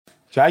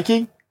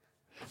Jakey?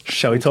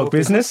 Shall we talk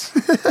business?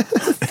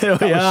 There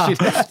we are.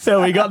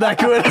 So we got that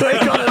good. We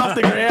got it off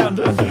the ground.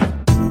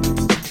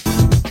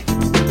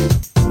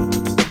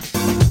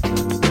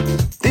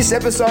 This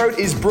episode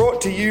is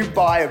brought to you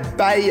by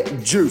Bay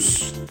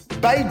Juice.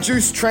 Bay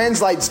Juice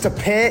translates to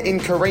pear in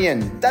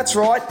Korean. That's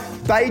right,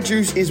 Bay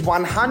Juice is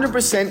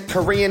 100%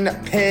 Korean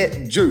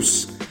pear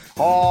juice.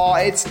 Oh,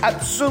 it's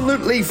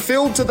absolutely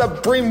filled to the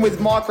brim with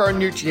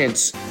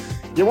micronutrients.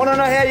 You want to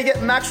know how you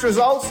get max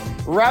results?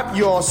 Wrap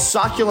your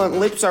succulent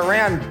lips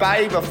around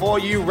Bay before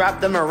you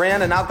wrap them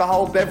around an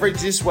alcohol beverage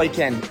this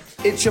weekend.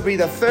 It should be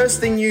the first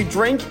thing you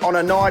drink on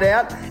a night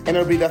out, and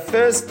it'll be the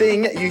first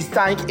thing you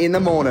thank in the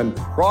morning.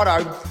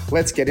 Righto,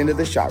 let's get into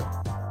the show.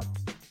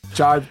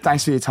 Joe,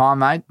 thanks for your time,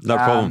 mate. No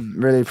problem.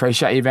 Really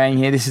appreciate you being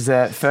here. This is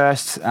the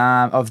first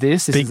of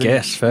this. Big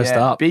guest, first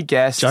up. Big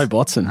guest. Joe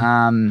Botson.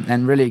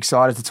 And really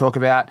excited to talk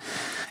about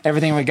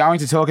everything we're going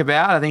to talk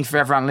about. I think for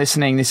everyone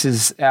listening, this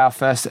is our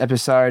first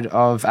episode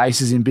of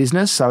Aces in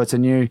Business. So it's a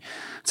new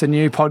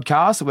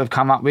podcast that we've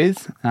come up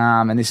with.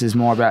 And this is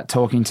more about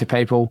talking to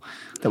people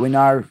that we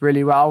know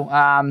really well,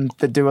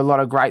 that do a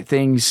lot of great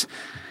things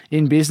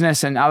in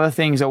business and other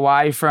things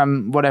away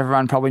from what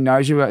everyone probably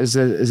knows you as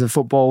a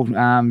football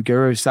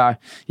guru. So,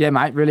 yeah,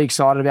 mate, really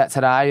excited about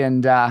today,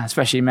 and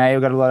especially me.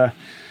 We've got a lot of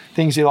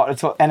things we like to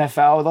talk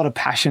NFL, a lot of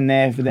passion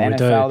there for the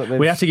NFL.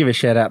 We have to give a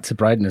shout out to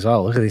Braden as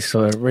well. Look at this.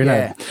 We're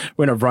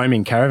in a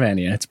roaming caravan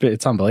here.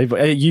 It's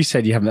unbelievable. You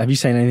said you haven't. Have you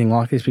seen anything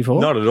like this before?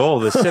 Not at all.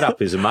 The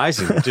setup is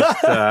amazing.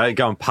 Just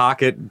go and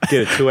park it,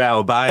 get a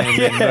 2-hour bay, and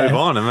then move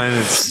on. I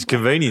mean, it's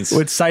convenience.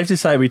 Well, it's safe to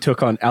say we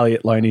took on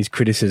Elliot Loney's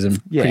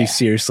criticism pretty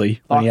seriously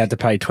when he had to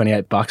pay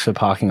 $28 for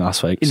parking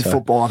last week. In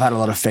football, I've had a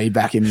lot of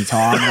feedback in my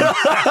time.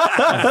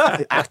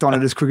 Act on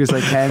it as quick as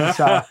I can,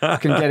 so I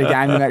can get a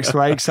game the next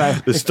week. So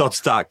the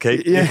start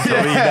Keith. You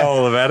know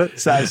all about it.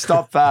 So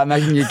stop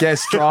making your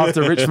guests drive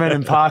to Richmond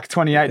and park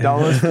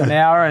 $28 an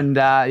hour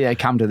and,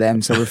 come to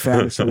them. So we've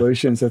found a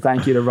solution. So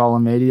thank you to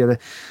Roland Media, the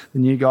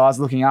new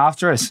guys looking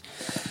after us.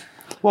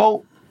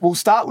 Well, we'll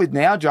start with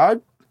now,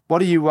 Joe.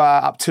 What are you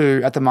up to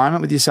at the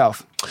moment with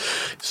yourself?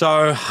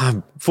 So,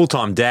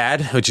 full-time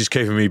dad, which is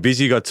keeping me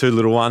busy. Got 2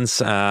 little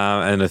ones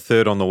and a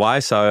third on the way.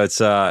 So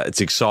it's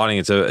exciting.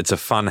 It's a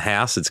fun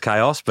house. It's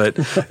chaos, but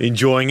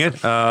enjoying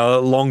it. A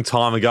long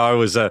time ago, I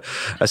was a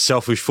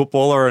selfish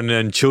footballer,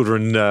 and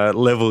children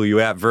level you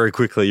out very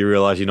quickly. You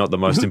realise you're not the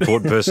most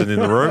important person in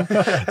the room.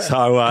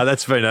 So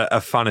that's been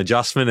a fun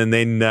adjustment. And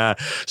then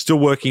still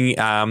working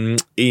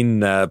in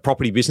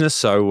property business.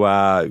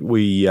 So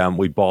we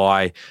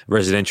buy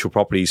residential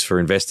properties for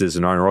investors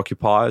and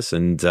owner-occupiers,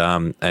 and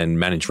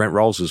manage rent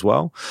rolls as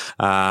well.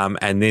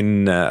 And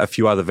then a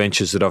few other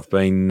ventures that I've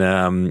been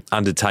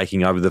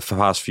undertaking over the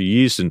past few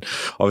years, and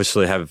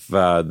obviously have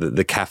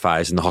the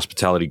cafes and the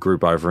hospitality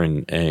group over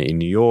in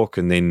New York,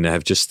 and then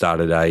have just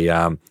started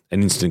an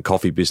instant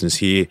coffee business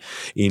here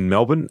in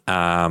Melbourne.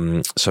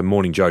 So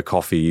Morning Joe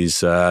Coffee is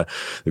the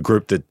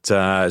group that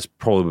has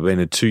probably been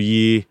a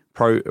 2-year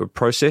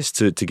process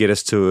to get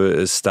us to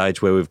a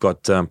stage where we've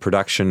got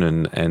production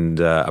and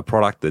a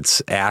product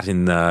that's out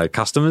in the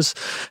customers'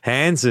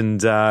 hands,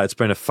 and it's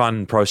been a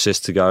fun process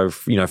to go,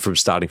 from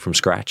starting from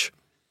scratch.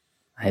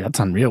 Hey, that's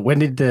unreal. When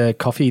did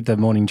the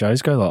Morning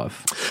Joes go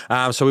live?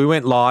 So we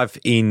went live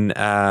in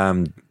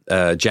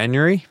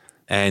January.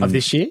 And of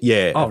this year?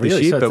 Yeah. Oh,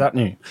 really? Year, so it's that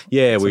new?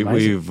 Yeah,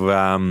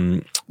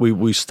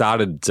 we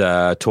started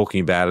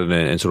talking about it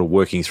and sort of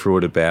working through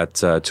it about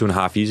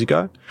 2.5 years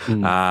ago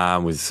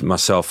with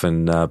myself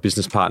and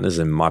business partners,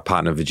 and my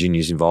partner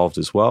Virginia's involved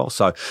as well.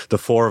 So the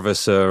 4 of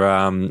us are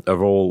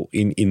all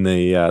in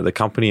the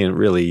company, and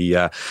really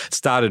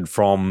started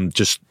from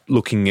just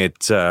looking at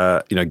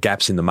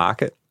gaps in the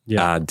market.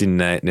 Yeah.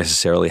 Didn't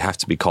necessarily have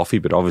to be coffee,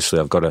 but obviously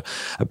I've got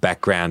a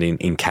background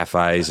in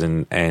cafes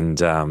and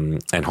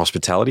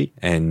hospitality,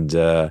 and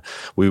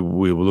we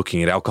were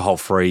looking at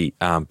alcohol-free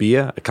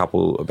beer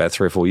about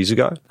 3 or 4 years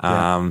ago,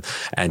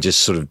 and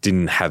just sort of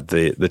didn't have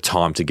the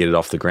time to get it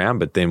off the ground.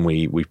 But then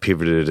we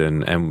pivoted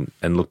and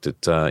looked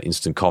at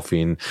instant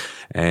coffee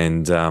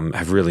and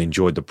have really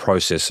enjoyed the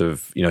process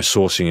of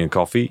sourcing a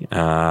coffee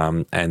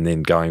and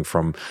then going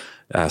from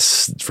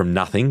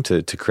nothing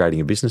to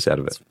creating a business out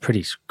of it. It's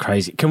pretty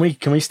crazy. Can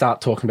we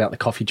start talking about the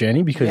coffee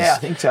journey? Because I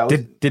think so.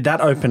 Did that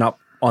open up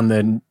on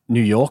the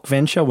New York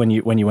venture when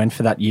you went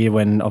for that year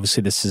when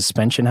obviously the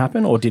suspension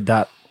happened, or did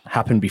that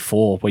happen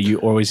before? Were you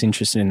always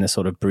interested in the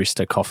sort of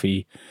barista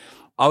coffee?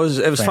 It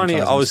was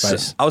funny. I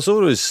was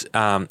always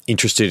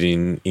interested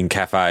in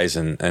cafes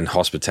and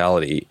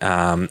hospitality.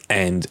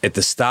 And at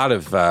the start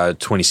of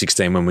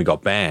 2016, when we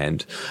got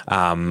banned,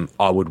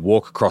 I would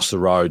walk across the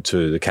road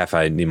to the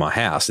cafe near my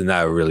house, and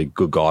they were really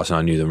good guys, and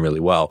I knew them really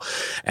well.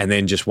 And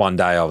then just one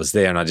day I was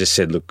there, and I just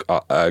said, "Look,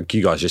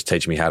 you guys just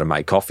teach me how to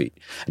make coffee."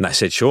 And they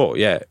said, "Sure,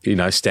 yeah,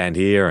 stand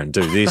here and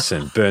do this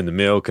and burn the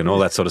milk and all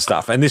that sort of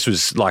stuff." And this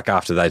was like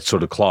after they'd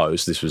sort of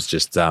closed. This was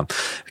just a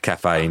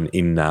cafe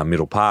in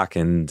Middle Park,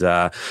 and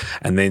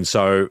then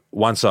so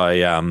once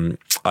I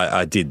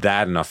I did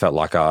that, and I felt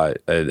like I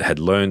had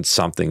learned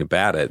something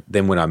about it.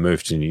 Then when I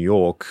moved to New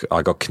York,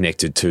 I got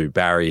connected to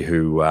Barry,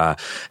 who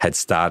had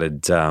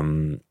started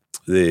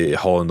the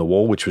Hole in the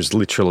Wall, which was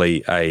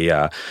literally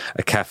a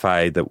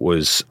cafe that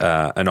was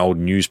an old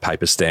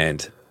newspaper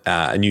stand.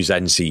 A news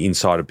agency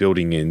inside a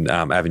building in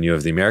Avenue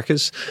of the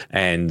Americas,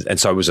 and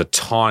so it was a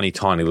tiny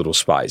little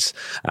space.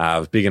 It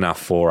was big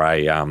enough for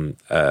a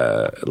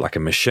like a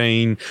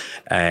machine,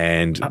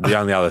 and the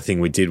only other thing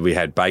we did, we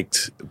had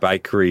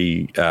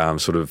bakery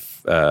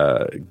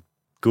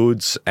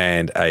goods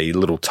and a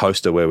little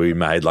toaster where we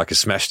made like a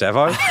smashed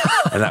avo,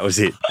 and that was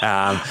it.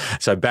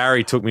 So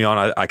Barry took me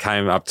on. I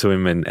came up to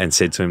him and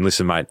said to him,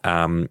 "Listen, mate,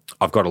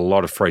 I've got a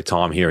lot of free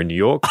time here in New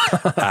York.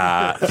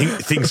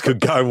 Things could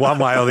go one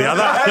way or the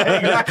other.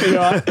 Exactly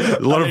right. a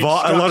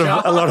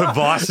lot of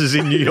vices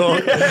in New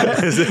York.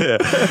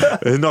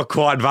 It's not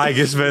quite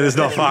Vegas, but it's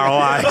not far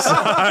away. So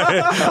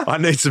I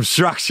need some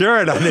structure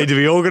and I need to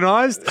be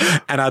organised,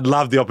 and I'd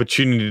love the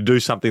opportunity to do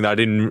something that I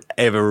didn't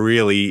ever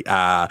really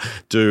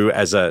do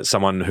as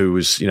someone who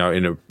was,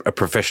 in a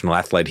professional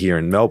athlete here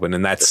in Melbourne.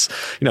 And that's,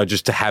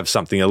 just to have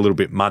something a little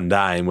bit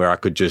mundane where I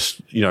could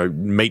just,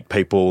 meet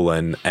people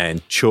and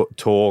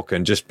talk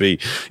and just be,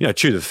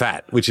 chew the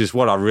fat, which is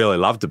what I really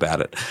loved about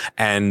it.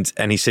 And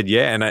he said,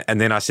 yeah. And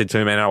then I said to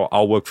him, man,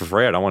 I'll work for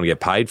free. I don't want to get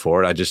paid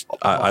for it.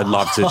 I'd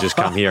love to just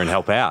come here and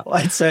help out.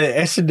 It's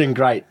Essendon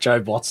great Joe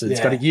Botson.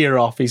 He's got a year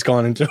off. He's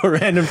gone into a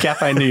random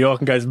cafe in New York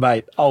and goes,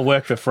 mate, I'll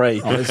work for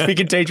free. If you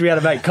can teach me how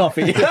to make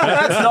coffee.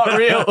 That's not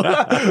real.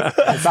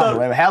 It's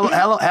unbelievable.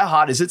 How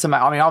hard is it to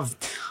make? I mean,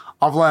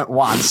 I've learnt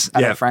once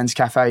at a friend's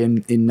cafe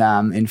in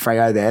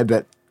Freo there,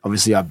 but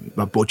obviously I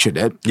butchered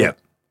it. Yeah.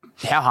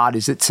 How hard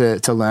is it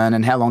to learn,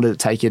 and how long did it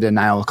take you to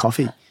nail a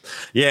coffee?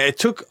 Yeah, it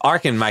took, I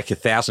reckon, make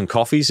 1,000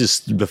 coffees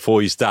just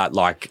before you start,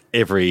 like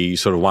every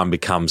sort of one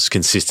becomes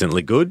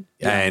consistently good.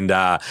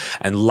 Yeah.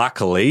 And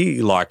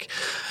luckily, like,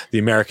 the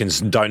Americans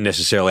don't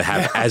necessarily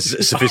have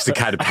as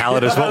sophisticated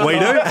palate as what we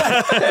do.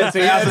 It's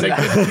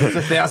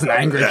 1,000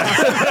 angry.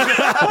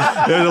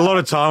 There was a lot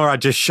of time where I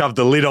just shoved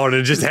the lid on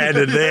and just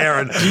handed it there,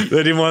 and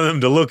they didn't want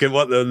them to look at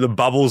what the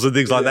bubbles and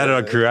things like that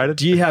I created.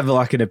 Do you have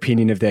like an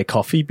opinion of their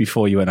coffee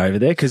before you went over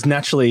there? Because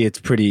naturally it's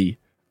pretty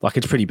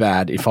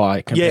bad if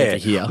I compare to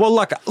here. Well,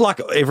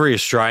 like every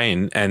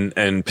Australian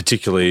and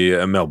particularly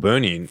a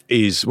Melburnian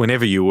is,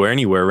 whenever you were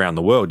anywhere around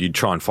the world, you'd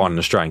try and find an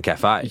Australian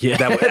cafe. Yeah,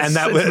 that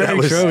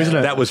was true, isn't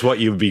it? That was what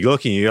you would be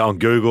looking on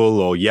Google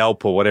or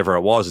Yelp or whatever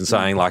it was, and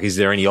saying like, is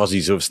there any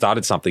Aussies who have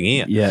started something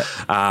here? Yeah.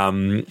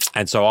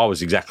 And so I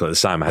was exactly the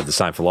same. I had the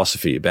same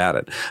philosophy about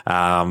it.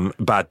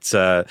 But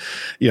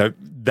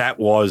that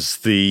was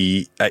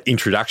the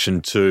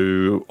introduction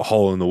to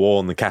Hole in the Wall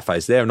and the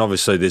cafes there. And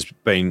obviously there's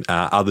been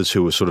others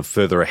who were sort of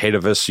further ahead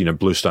of us.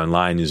 Bluestone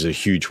Lane is a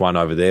huge one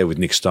over there with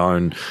Nick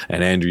Stone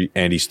and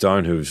Andy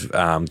Stone, who've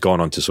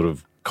gone on to sort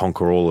of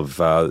conquer all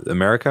of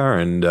America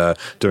and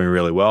doing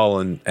really well.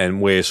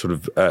 And we're sort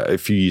of a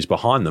few years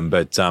behind them.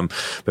 But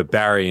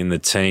Barry and the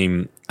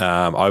team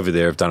over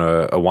there have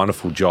done a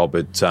wonderful job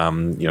at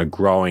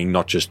growing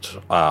not just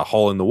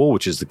Hole in the Wall,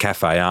 which is the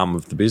cafe arm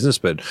of the business,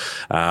 but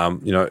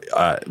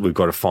we've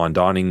got a fine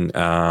dining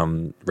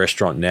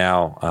restaurant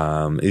now,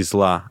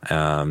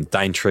 Isla,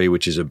 Daintree,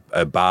 which is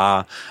a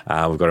bar.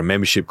 We've got a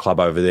membership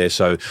club over there.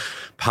 So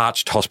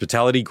Parched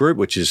Hospitality Group,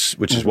 which is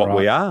what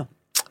we are,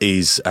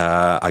 is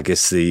I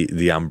guess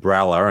the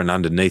umbrella, and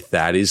underneath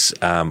that is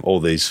all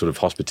these sort of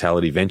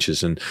hospitality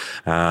ventures, and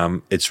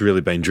it's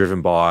really been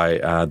driven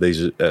by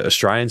these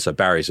Australians. So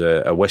Barry's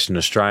a Western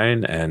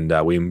Australian, and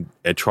we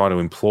try to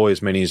employ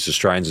as many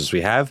Australians as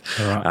we have.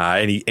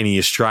 Right. Any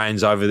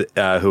Australians over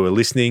who are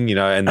listening,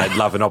 and they'd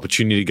love an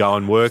opportunity to go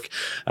and work,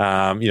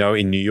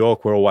 in New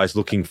York, we're always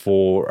looking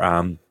for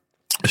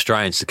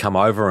Australians to come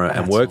over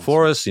and work awesome.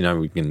 For us.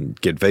 We can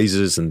get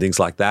visas and things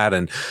like that,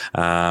 and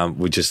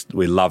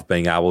we love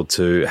being able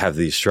to have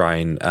the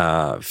Australian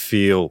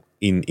feel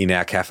in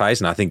our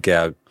cafes, and I think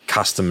our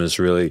customers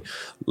really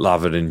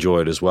love it, enjoy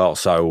it as well.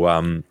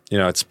 So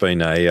it's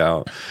been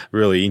a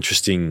really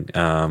interesting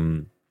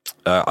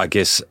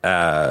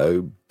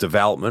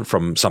development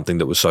from something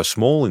that was so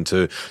small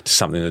to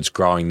something that's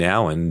growing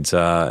now, and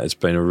it's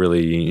been a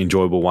really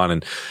enjoyable one.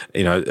 And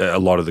a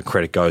lot of the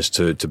credit goes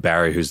to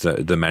Barry, who's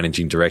the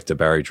managing director,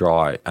 Barry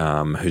Dry,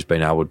 who's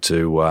been able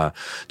to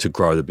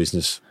grow the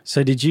business.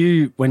 So did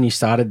you, when you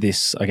started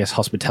this, I guess,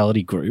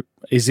 hospitality group,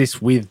 is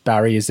this with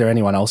Barry? Is there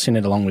anyone else in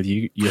it along with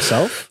you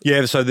yourself?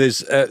 Yeah, so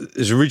there's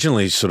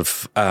originally sort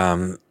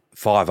of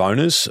 5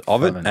 owners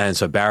of it, and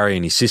so Barry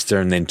and his sister,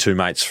 and then 2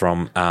 mates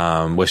from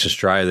West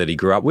Australia that he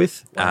grew up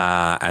with,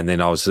 and then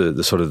I was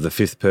the sort of the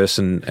 5th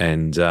person,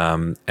 and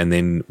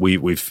then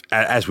we've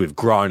as we've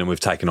grown and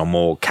we've taken on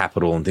more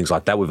capital and things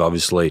like that, we've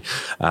obviously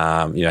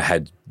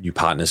had new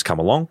partners come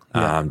along,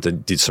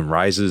 did some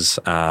raises.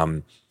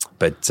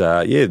 But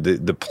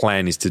the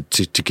plan is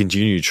to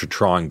continue to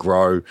try and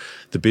grow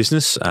the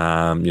business.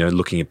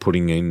 Looking at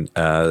putting in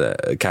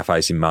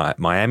cafes in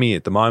Miami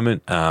at the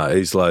moment.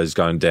 Isla is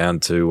going down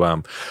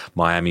to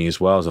Miami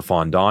as well as a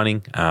fine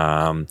dining.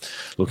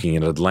 Looking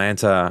at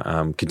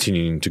Atlanta,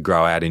 continuing to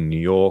grow out in New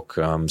York.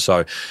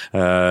 So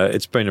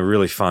it's been a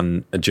really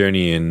fun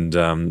journey, and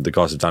the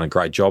guys have done a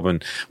great job,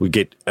 and we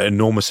get an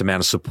enormous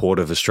amount of support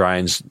of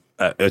Australians.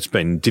 It's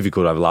been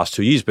difficult over the last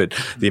 2 years, but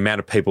the amount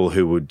of people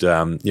who would,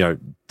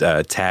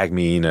 tag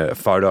me in a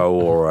photo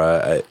or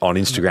on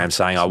Instagram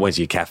saying, "I went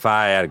to your cafe,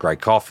 I had a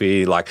great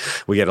coffee." Like,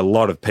 we get a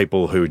lot of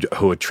people who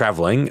are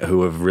traveling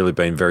who have really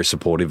been very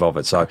supportive of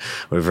it. So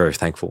we're very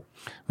thankful.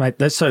 Mate,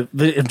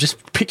 I'm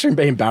just picturing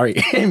being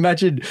Barry.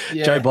 Imagine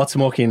Joe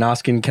Bottom walking and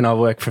asking, "Can I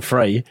work for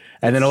free?"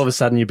 And then all of a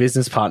sudden your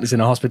business partner's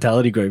in a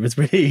hospitality group. It's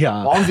pretty...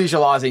 Well, I'm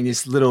visualising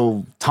this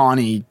little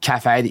tiny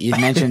cafe that you'd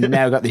mentioned, and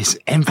now we've got this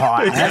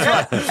empire.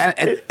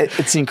 And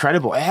it's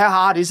incredible. How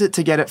hard is it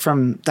to get it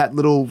from that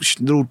little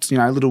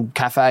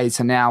cafe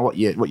to now what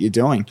you're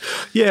doing?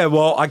 Yeah,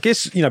 well, I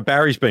guess,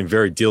 Barry's been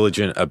very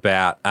diligent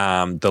about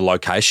the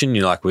location.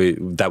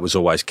 That was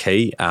always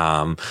key.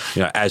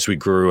 As we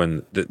grew,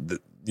 and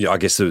I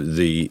guess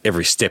the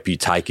every step you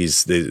take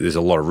is there's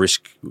a lot of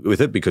risk with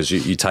it, because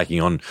you're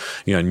taking on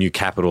new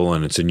capital,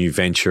 and it's a new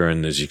venture,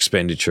 and there's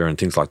expenditure and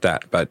things like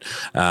that. But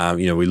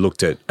we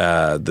looked at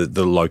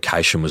the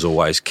location was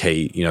always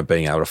key.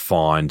 Being able to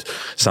find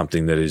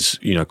something that is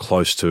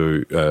close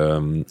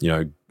to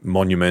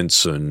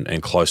monuments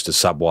and close to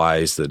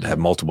subways that have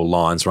multiple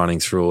lines running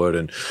through it,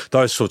 and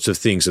those sorts of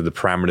things are the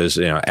parameters.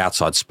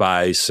 Outside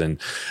space, and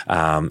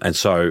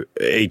so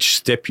each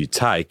step you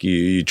take,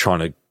 you're trying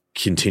to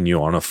continue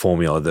on a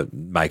formula that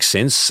makes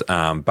sense.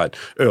 But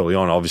early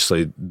on,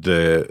 obviously,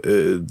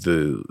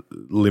 the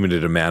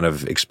limited amount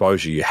of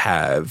exposure you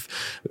have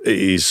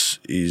is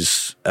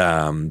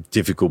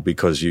difficult,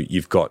 because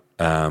you've got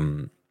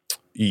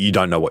you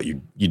don't know what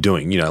you're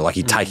doing. Like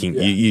you're taking,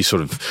 you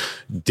sort of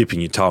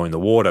dipping your toe in the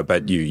water,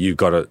 but you've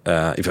got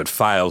to, if it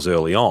fails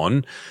early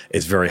on,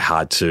 it's very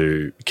hard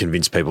to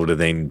convince people to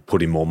then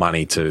put in more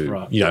money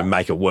to,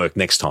 make it work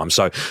next time.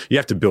 So you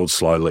have to build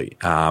slowly.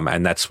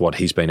 And that's what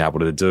he's been able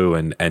to do.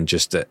 And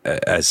just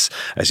as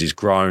he's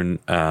grown,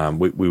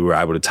 we were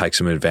able to take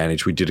some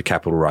advantage. We did a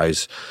capital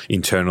raise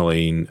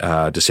internally in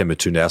December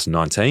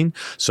 2019.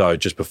 So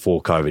just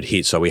before COVID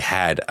hit. So we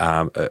had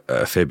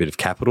a fair bit of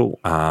capital.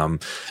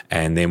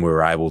 And then we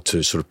were able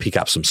to sort of pick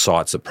up some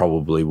sites that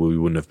probably we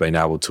wouldn't have been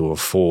able to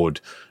afford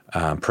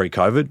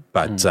pre-COVID,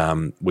 but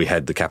we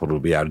had the capital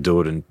to be able to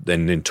do it, and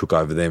then took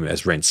over them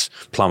as rents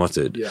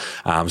plummeted.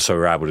 Yeah. So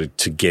we were able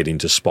to get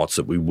into spots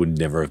that we would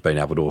never have been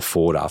able to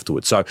afford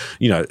afterwards. So,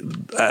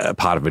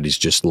 part of it is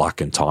just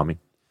luck and timing.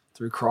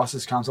 Through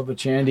crisis comes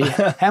opportunity.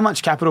 How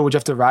much capital would you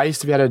have to raise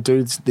to be able to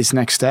do this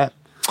next step?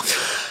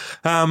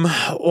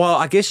 Well,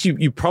 I guess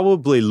you're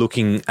probably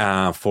looking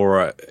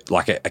for a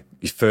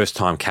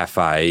first-time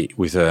cafe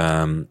with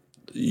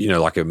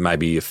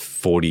maybe a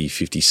 40,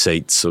 50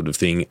 seat sort of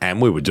thing,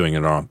 and we were doing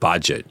it on a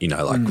budget.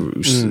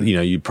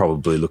 You're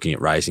probably looking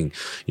at raising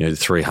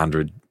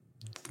 300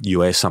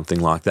 US, something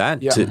like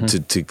that,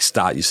 to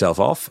start yourself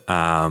off.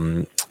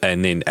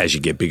 And then as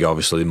you get bigger,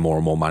 obviously, more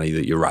and more money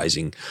that you're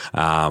raising.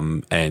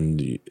 And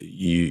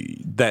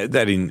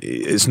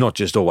it's not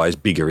just always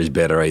bigger is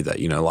better either.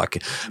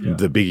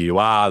 The bigger you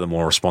are, the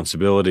more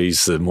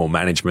responsibilities, the more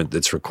management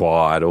that's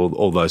required,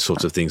 all those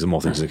sorts of things, the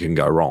more things that can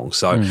go wrong.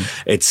 So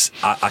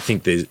I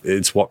think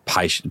it's what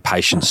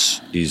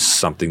patience is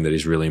something that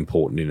is really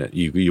important in it.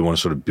 You want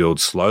to sort of build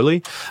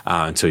slowly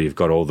until you've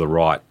got all the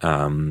right,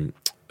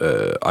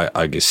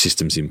 I guess,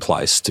 systems in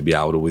place to be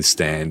able to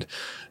withstand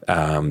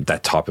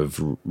that type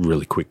of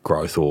really quick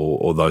growth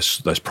or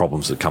those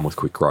problems that come with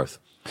quick growth.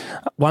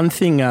 One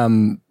thing,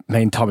 me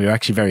and Tommy were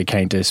actually very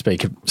keen to speak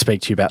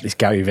to you about this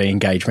Gary Vee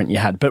engagement you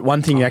had. But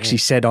one thing you actually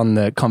said on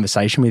the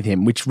conversation with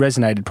him, which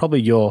resonated,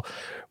 probably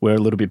were a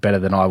little bit better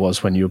than I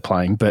was when you were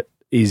playing, but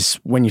is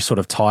when you're sort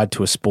of tied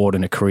to a sport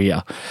and a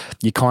career,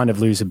 you kind of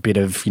lose a bit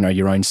of,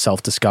 your own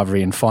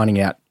self-discovery and finding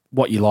out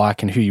what you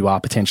like and who you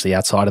are potentially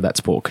outside of that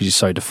sport, because you're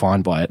so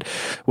defined by it.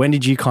 When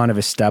did you kind of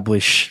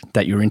establish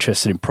that you were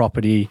interested in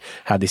property,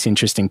 had this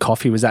interest in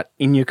coffee? Was that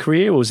in your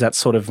career, or was that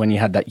sort of when you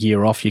had that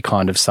year off, you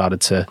kind of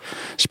started to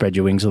spread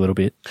your wings a little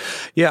bit?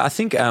 Yeah, I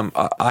think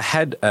I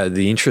had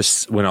the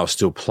interest when I was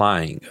still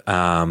playing,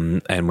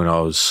 and when I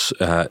was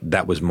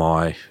that was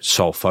my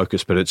sole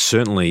focus, but it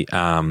certainly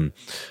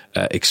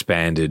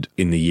expanded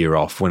in the year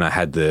off when I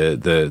had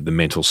the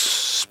mental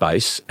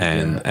space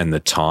and the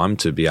time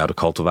to be able to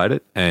cultivate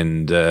it.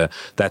 And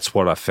that's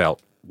what I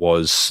felt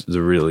was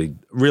the really,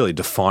 really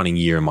defining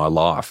year in my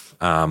life,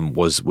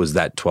 was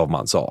that 12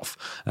 months off,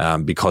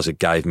 because it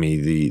gave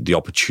me the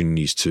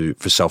opportunities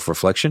for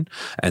self-reflection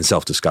and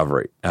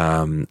self-discovery.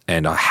 And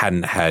I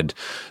hadn't had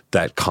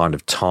that kind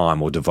of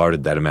time or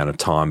devoted that amount of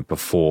time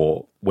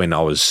before when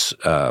I was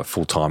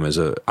full-time as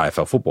a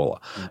AFL footballer,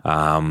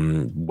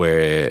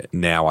 where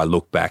now I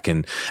look back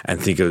and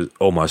think of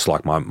almost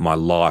like my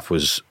life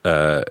was,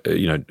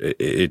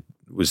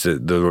 was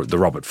the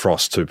Robert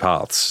Frost two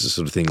paths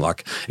sort of thing.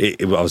 Like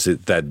it was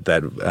that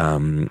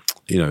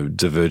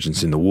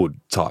divergence in the wood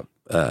type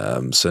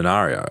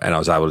scenario, and I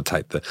was able to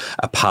take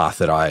a path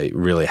that I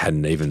really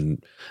hadn't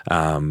even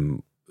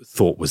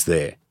thought was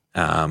there.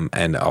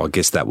 And I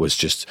guess that was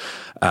just,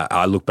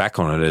 I look back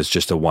on it as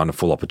just a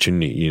wonderful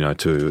opportunity,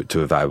 to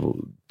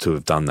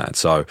have done that.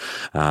 So,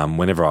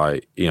 whenever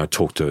I,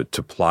 talk to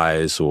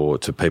players or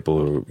to people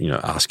who,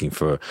 asking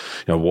for,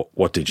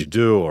 what did you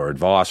do or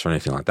advice or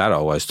anything like that, I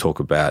always talk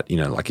about,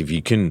 like if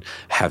you can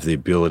have the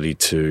ability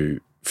to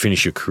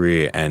finish your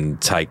career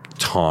and take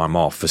time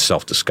off for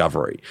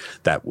self-discovery,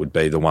 that would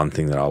be the one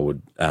thing that I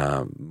would,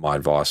 my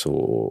advice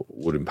or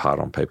would impart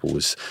on people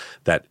was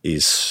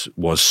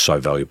so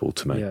valuable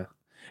to me. Yeah.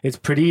 It's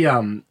pretty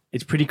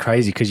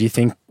crazy because you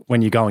think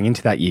when you're going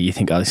into that year, you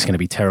think, oh, this is going to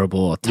be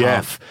terrible or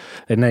tough.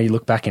 Yeah. And now you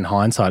look back in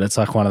hindsight, it's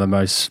like one of the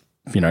most,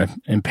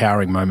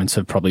 empowering moments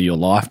of probably your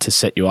life to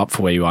set you up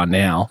for where you are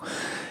now.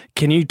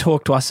 Can you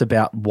talk to us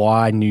about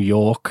why New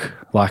York,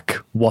 like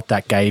what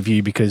that gave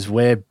you? Because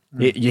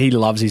he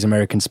loves his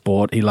American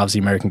sport. He loves the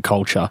American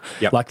culture.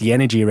 Yep. Like the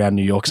energy around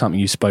New York, something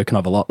you've spoken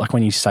of a lot. Like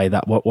when you say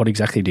that, what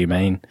exactly do you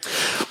mean?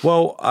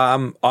 Well,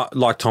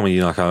 like Tommy,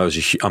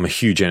 I'm a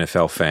huge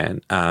NFL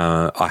fan.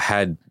 I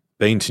had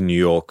been to New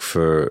York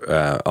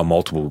for on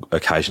multiple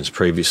occasions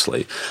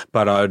previously,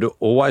 but I'd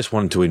always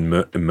wanted to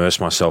immerse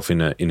myself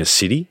in a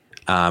city.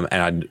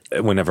 And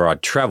whenever I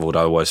travelled,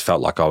 I always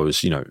felt like I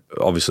was,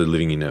 obviously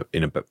living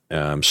in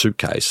a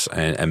suitcase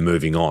and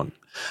moving on.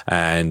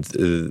 And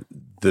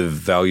the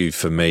value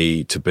for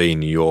me to be in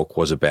New York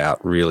was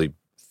about really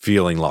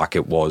feeling like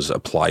it was a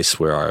place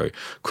where I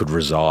could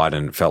reside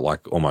and felt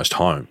like almost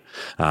home.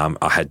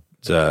 I had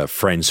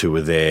friends who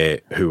were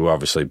there who were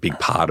obviously a big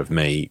part of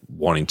me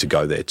wanting to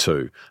go there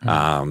too,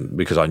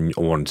 because I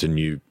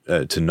wanted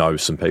to know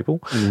some people.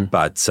 Mm.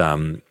 But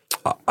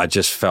I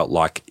just felt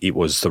like it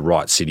was the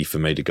right city for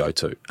me to go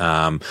to.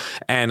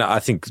 And I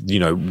think,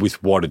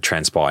 with what had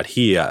transpired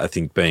here, I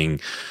think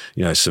being,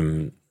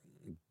 being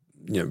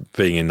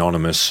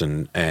anonymous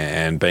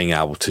and being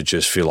able to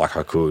just feel like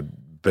I could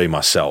be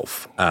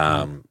myself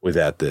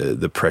without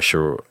the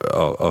pressure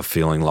of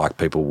feeling like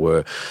people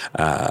were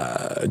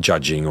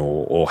judging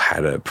or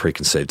had a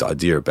preconceived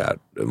idea about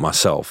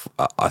myself,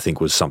 I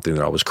think was something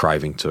that I was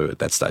craving to at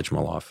that stage of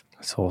my life.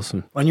 That's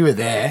awesome. When you were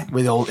there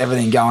with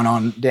everything going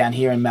on down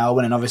here in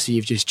Melbourne, and obviously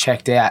you've just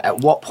checked out,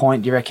 at what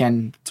point do you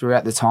reckon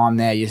throughout the time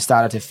there you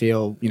started to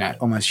feel,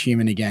 almost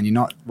human again? You're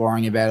not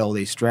worrying about all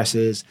these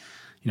stresses,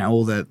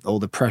 all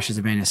the pressures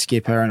of being a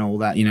skipper and all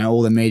that,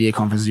 all the media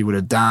conferences you would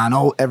have done,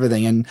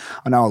 everything. And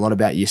I know a lot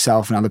about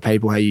yourself and other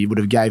people, how you would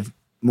have gave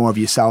more of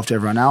yourself to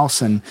everyone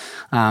else, and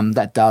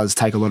that does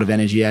take a lot of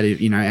energy out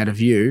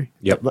of you.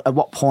 Yep. At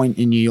what point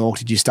in New York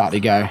did you start to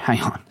go,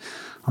 hang on,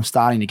 I'm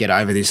starting to get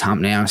over this hump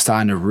now. I'm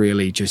starting to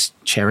really just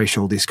cherish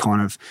all this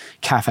kind of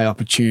cafe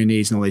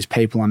opportunities and all these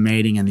people I'm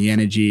meeting and the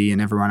energy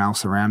and everyone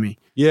else around me?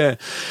 Yeah.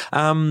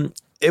 I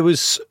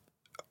was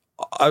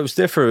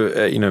there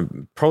for,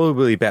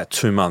 probably about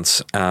 2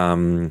 months.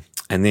 And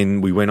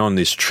then we went on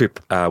this trip.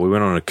 We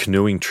went on a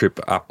canoeing trip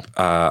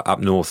up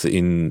north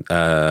in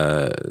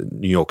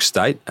New York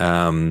State,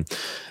 in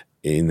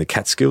the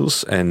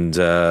Catskills. And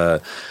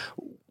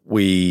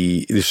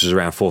this was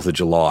around 4th of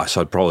July, so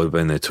I'd probably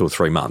been there 2 or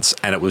 3 months.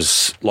 And it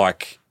was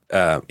like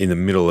in the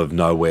middle of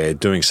nowhere,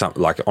 doing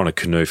something like on a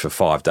canoe for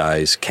 5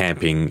 days,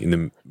 camping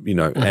and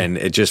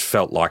it just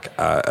felt like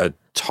a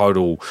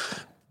total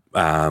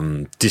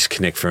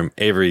disconnect from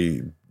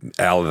every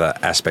other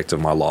aspect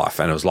of my life.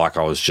 And it was like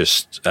I was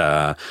just,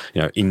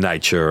 in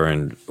nature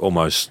and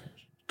almost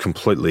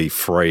completely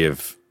free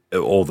of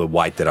all the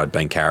weight that I'd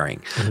been carrying.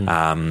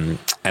 Mm-hmm.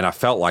 And I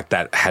felt like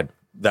that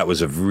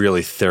was a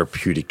really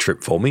therapeutic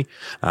trip for me.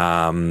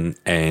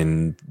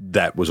 And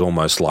that was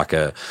almost like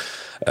a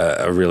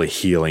really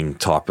healing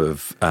type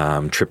of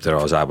trip that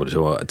I was able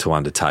to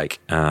undertake.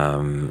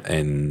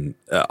 And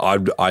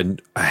I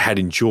had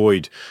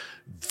enjoyed,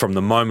 from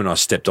the moment I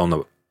stepped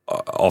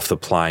off the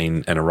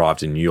plane and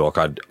arrived in New York,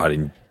 I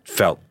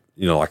felt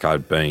like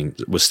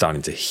was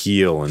starting to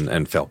heal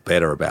and felt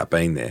better about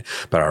being there.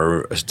 But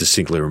I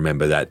distinctly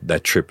remember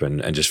that trip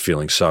and just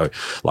feeling so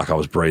like I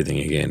was breathing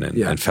again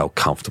and felt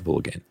comfortable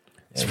again.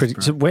 It's pretty.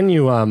 So when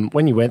you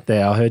went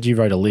there, I heard you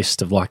wrote a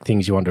list of like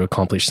things you wanted to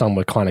accomplish. Some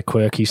were kind of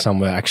quirky, some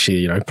were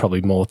actually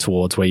probably more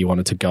towards where you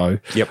wanted to go.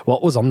 Yep.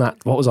 What was on that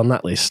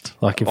list?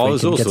 Like, if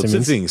there's all sorts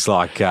of things.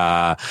 Like,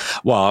 I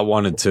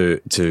wanted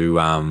to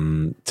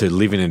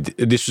live in.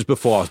 This was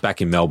before I was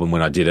back in Melbourne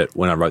when I did it.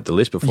 When I wrote the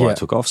list before I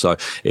took off, so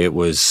it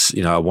was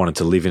I wanted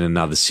to live in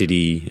another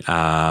city.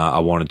 I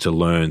wanted to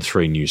learn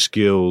 3 new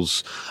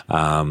skills.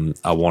 I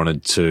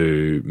wanted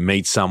to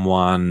meet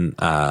someone.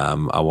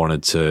 I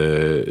wanted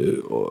to.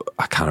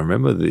 I can't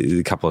remember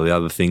a couple of the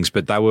other things,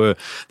 but they were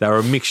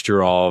a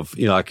mixture of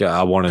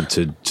I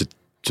wanted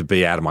to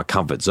be out of my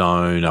comfort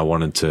zone. I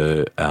wanted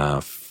to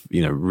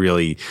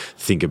really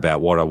think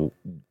about what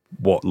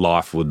what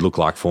life would look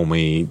like for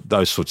me,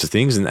 those sorts of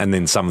things. And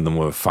then some of them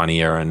were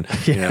funnier and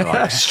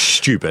like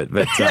stupid.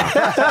 But we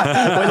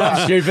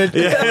love stupid.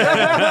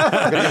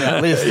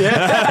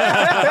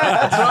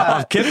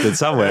 I've kept it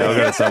somewhere. I've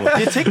got it somewhere.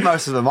 You tick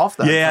most of them off,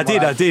 though. Yeah,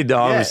 I did.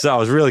 I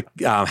was really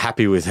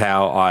happy with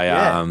how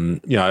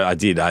I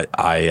did.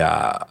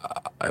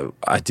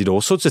 I did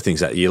all sorts of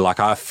things that year. Like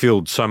I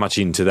filled so much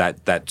into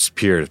that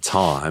period of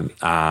time.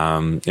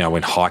 I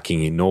went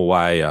hiking in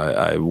Norway.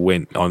 I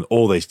went on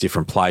all these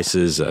different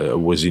places. I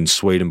was in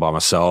Sweden by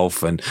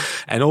myself, and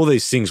all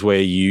these things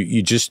where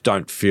you just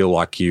don't feel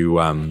like you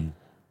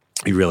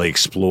really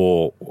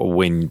explore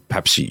when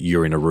perhaps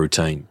you're in a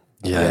routine.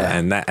 Yeah,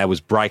 and that was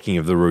breaking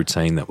of the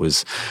routine that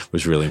was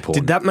really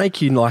important. Did that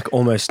make you like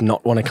almost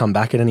not want to come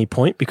back at any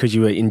point because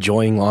you were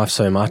enjoying life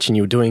so much and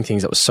you were doing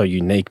things that were so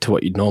unique to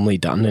what you'd normally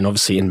done? And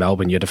obviously in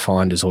Melbourne, you're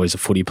defined as always a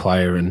footy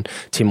player, and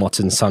Tim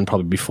Watson's son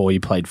probably before you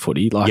played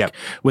footy. Like,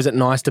 was it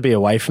nice to be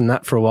away from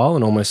that for a while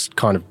and almost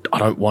kind of, I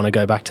don't want to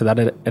go back to that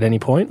at any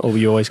point, or were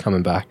you always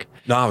coming back?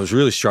 No, I was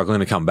really struggling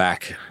to come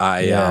back.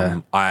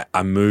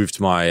 I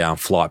moved my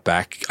flight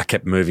back. I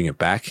kept moving it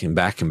back and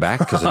back and back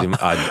because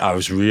I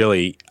was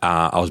really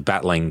I was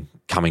battling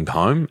coming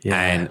home.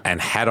 Yeah.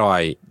 And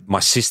my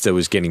sister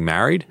was getting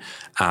married,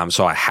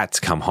 so I had to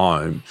come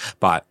home.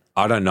 But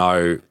I don't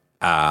know.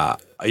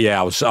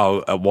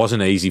 It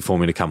wasn't easy for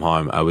me to come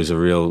home. It was a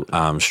real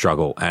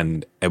struggle,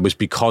 and it was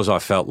because I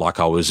felt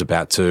like I was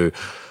about to.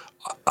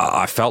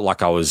 I felt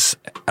like I was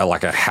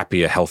like a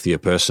happier, healthier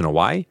person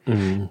away,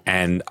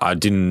 and I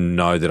didn't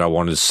know that I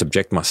wanted to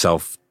subject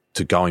myself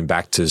to going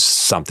back to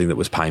something that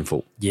was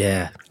painful.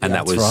 Yeah, and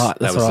that's right.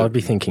 That's what I'd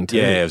be thinking too.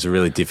 Yeah, it was a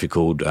really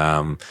difficult.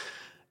 I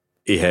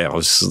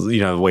was,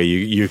 where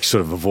you're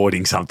sort of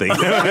avoiding something.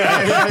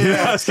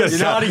 You're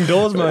starting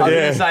doors, mate. I was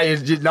going to say,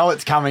 you know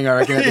it's coming, I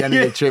reckon, at the end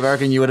of the trip. I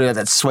reckon you would have had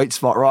that sweet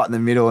spot right in the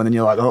middle, and then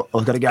you're like, oh,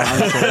 I've got to go home.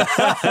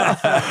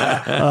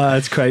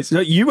 That's crazy.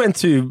 So you went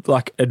through,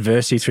 like,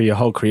 adversity through your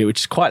whole career,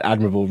 which is quite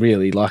admirable,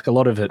 really. Like, a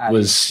lot of it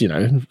was,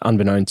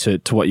 unbeknown to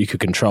what you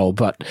could control.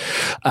 But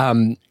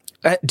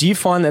do you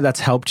find that that's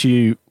helped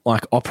you,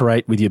 like,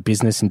 operate with your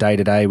business and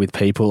day-to-day with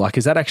people? Like,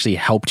 has that actually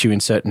helped you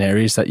in certain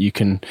areas that you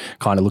can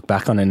kind of look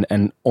back on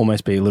and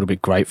almost be a little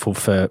bit grateful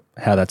for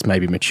how that's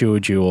maybe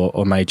matured you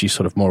or made you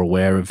sort of more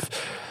aware of,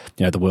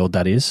 the world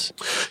that is?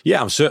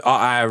 Yeah,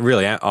 I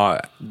really am.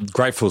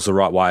 Grateful is the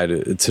right way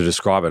to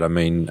describe it. I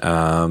mean,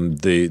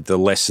 the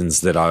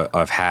lessons that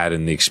I've had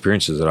and the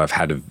experiences that I've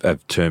had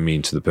have turned me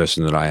into the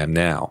person that I am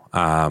now.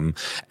 And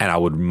I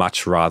would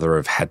much rather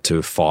have had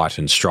to fight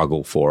and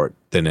struggle for it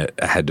than it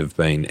had to have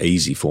been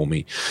easy for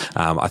me.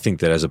 I think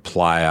that as a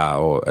player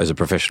or as a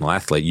professional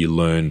athlete, you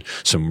learn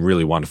some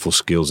really wonderful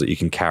skills that you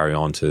can carry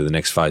on to the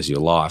next phase of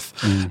your life.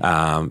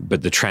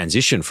 But the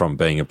transition from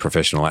being a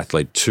professional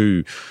athlete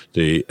to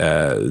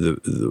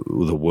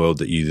the world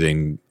that you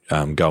then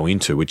go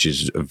into, which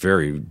is a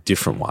very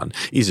different one,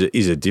 is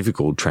a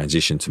difficult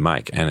transition to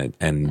make,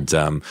 and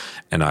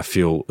I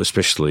feel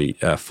especially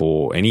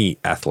for any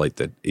athlete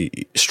that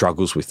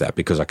struggles with that,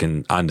 because I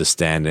can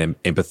understand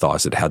and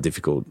empathise at how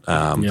difficult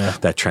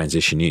that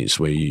transition is,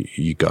 where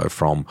you go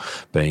from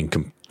being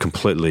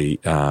completely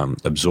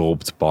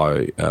absorbed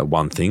by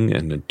one thing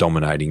and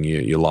dominating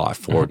your life,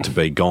 for it to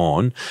be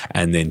gone,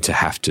 and then to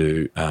have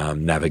to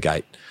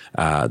navigate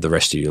the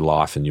rest of your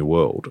life and your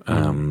world.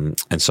 And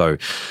so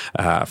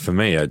for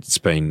me, it's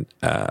been,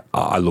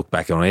 I look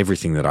back on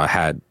everything that I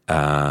had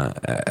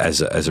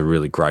as a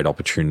really great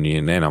opportunity,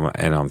 and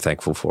I'm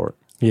thankful for it.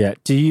 Yeah.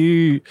 Do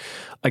you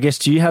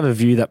have a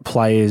view that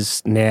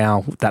players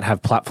now that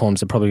have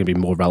platforms are probably going to be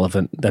more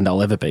relevant than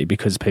they'll ever be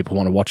because people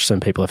want to watch them,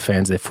 people are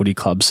fans of their footy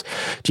clubs?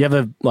 Do you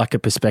have a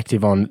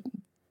perspective on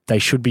they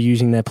should be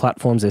using their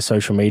platforms, their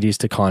social medias,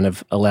 to kind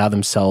of allow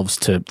themselves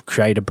to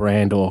create a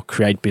brand or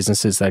create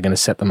businesses that are going to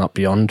set them up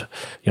beyond,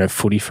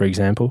 footy, for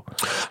example?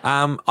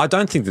 I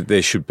don't think that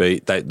there should be.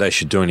 They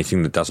should do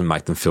anything that doesn't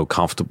make them feel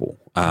comfortable,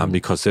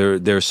 because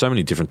there are so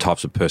many different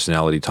types of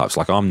personality types.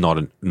 Like, I'm not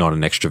an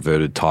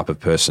extroverted type of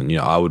person.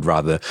 I would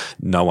rather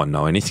no one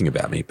know anything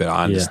about me, but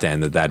I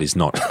understand that is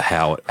not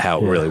how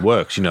it really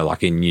works.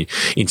 Like in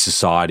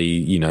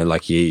society,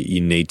 like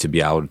you need to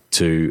be able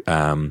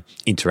to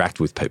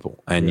interact with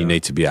people, and you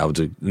need to be able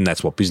to, and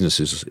that's what business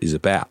is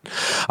about.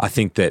 I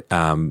think that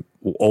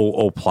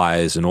all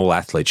players and all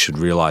athletes should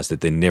realise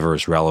that they're never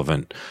as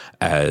relevant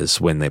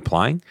as when they're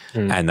playing,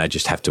 and they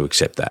just have to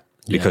accept that.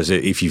 Because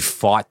if you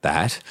fight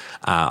that,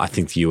 I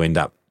think you end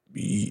up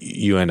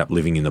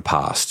living in the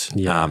past,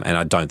 and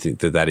I don't think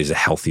that is a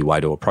healthy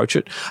way to approach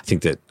it. I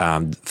think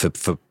that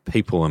for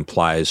people and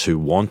players who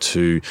want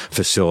to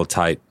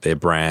facilitate their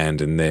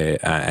brand and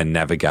and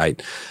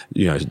navigate,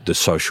 the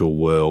social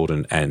world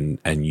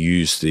and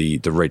use the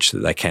reach that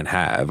they can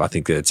have, I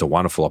think that it's a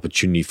wonderful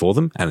opportunity for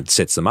them, and it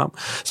sets them up.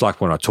 It's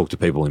like when I talk to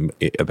people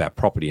about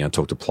property, and I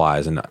talk to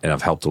players, and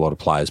I've helped a lot of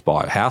players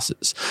buy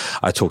houses.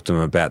 I talk to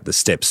them about the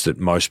steps that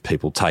most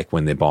people take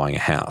when they're buying a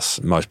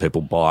house. Most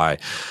people buy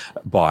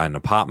an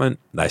apartment,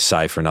 they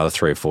save for another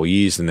 3 or 4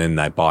 years, and then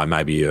they buy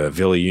maybe a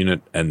villa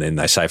unit, and then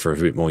they save for a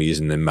bit more years,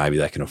 and then maybe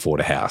they can afford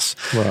a house.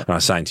 Right. And I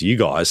was saying to you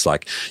guys,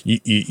 like,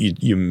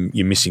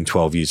 you're missing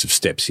 12 years of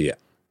steps here.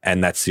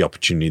 And that's the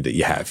opportunity that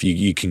you have.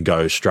 You can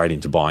go straight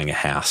into buying a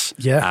house.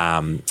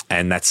 Yeah.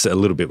 And that's a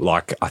little bit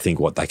like, I think,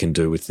 what they can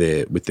do with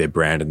their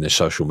brand and their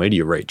social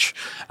media reach,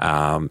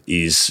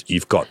 is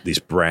you've got this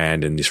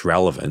brand and this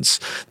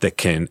relevance that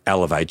can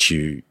elevate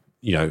you,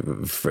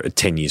 for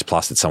 10 years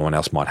plus that someone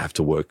else might have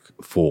to work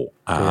for.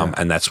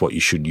 And that's what you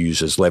should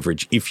use as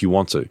leverage if you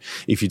want to.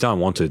 If you don't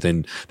want to,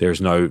 then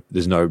there's no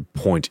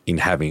point in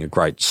having a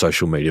great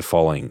social media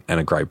following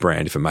and a great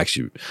brand if it makes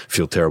you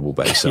feel terrible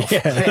about yourself. Yeah,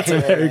 that's a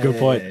very good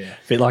point. A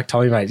bit like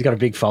Tommy, mate. He's got a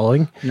big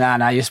following.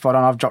 No, you're spot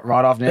on. I've dropped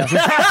right off now.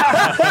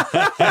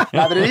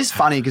 No, but it is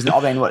funny because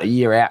I've been, a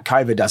year out.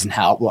 COVID doesn't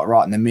help,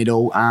 right in the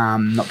middle,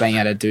 not being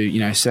able to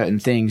do, certain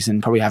things,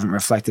 and probably haven't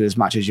reflected as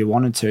much as you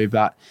wanted to,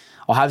 but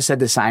I have said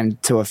the same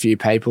to a few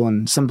people,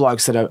 and some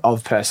blokes that are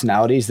of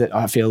personalities that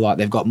I feel like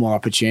they've got more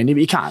opportunity,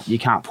 but you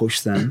can't push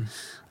them.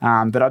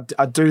 But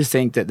I do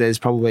think that there's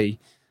probably,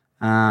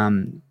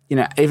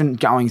 even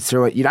going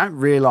through it, you don't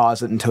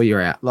realise it until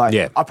you're out.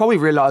 I probably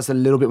realised it a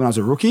little bit when I was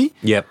a rookie.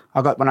 Yep.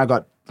 When I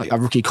got like a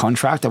rookie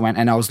contract, I went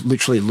and I was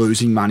literally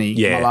losing money.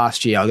 Yeah. My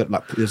last year, I got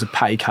there was a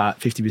pay cut,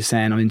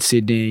 50%. I'm in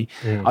Sydney.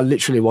 I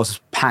literally was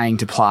paying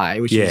to play,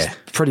 which is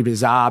pretty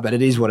bizarre, but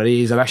it is what it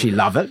is. I actually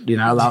love it.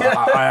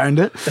 I owned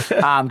it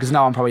because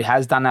no one probably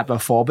has done that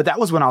before. But that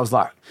was when I was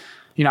like,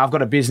 I've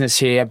got a business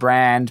here,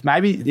 brand.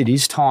 Maybe it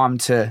is time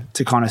to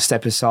kind of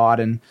step aside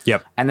and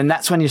then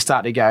that's when you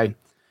start to go,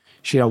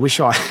 shit, I wish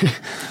when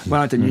I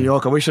went to New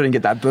York, I wish I didn't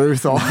get that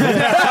booth or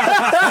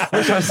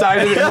wish I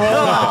saved it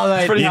more.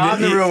 It's pretty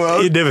hard in the real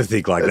world. You'd never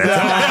think like that.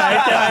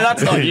 No,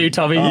 that's not you,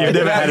 Tommy. You've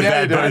never had a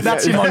bad booth.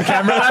 That's him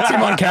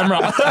on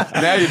camera.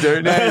 Now you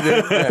do.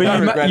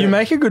 Yeah, but you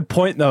make a good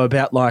point, though,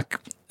 about like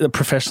the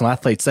professional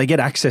athletes. They get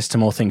access to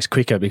more things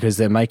quicker because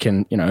they're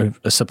making,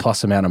 a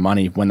surplus amount of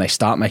money when they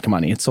start making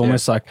money. It's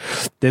almost like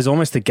there's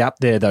almost a gap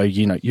there, though.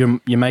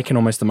 You're making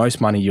almost the most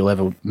money you'll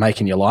ever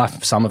make in your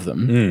life, some of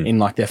them, in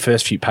like their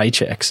first few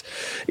paychecks.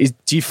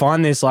 Do you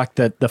find there's like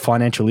the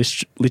financial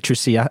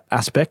literacy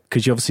aspect?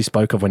 Because you obviously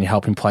spoke of when you're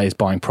helping players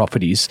buying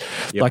properties.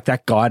 Like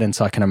that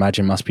guidance, I can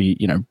imagine, must be,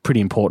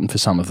 pretty important for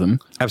some of them.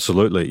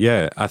 Absolutely,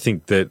 yeah. I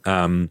think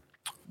that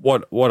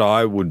what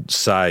I would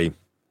say,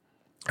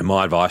 and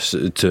my advice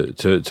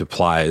to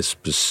players,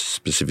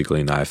 specifically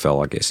in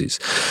AFL, I guess,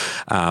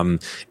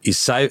 is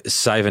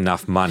save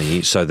enough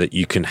money so that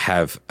you can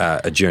have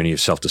a journey of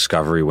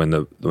self-discovery when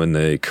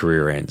the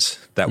career ends.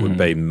 That would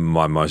be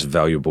my most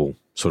valuable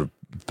sort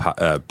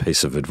of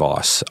piece of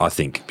advice, I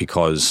think,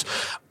 because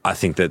I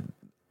think that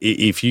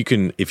if you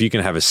can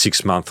have a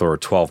 6-month or a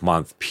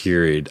 12-month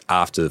period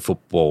after the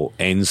football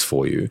ends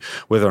for you,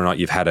 whether or not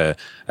you've had a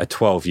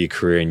 12-year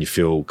career and you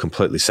feel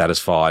completely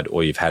satisfied,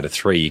 or you've had a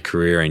 3-year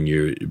career and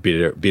you're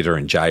bitter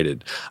and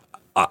jaded,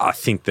 I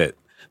think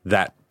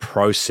that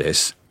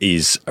process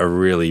is a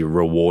really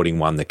rewarding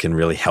one that can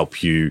really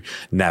help you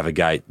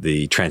navigate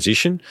the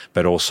transition,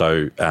 but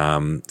also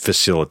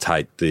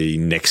facilitate the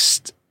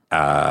next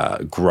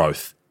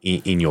growth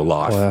in your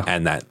life. Wow.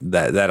 And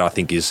that I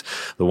think is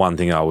the one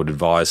thing I would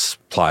advise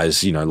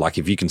players, like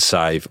if you can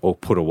save or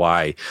put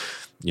away,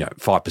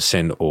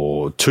 5%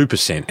 or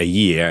 2% a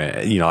year,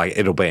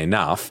 it'll be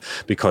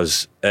enough,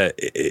 because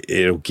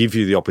it'll give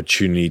you the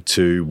opportunity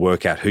to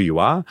work out who you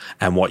are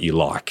and what you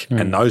like.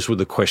 And those were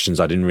the questions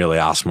I didn't really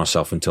ask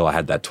myself until I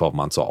had that 12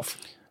 months off.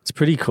 It's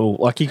pretty cool.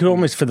 Like, you could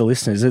almost, for the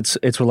listeners, it's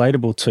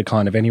relatable to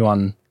kind of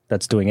anyone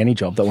that's doing any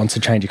job that wants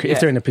to change if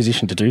they're in a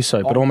position to do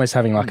so, but almost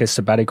having like a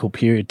sabbatical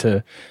period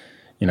to,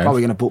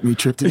 Probably going to book me a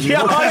trip to New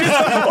York.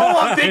 All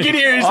I'm thinking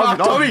here is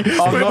Tommy,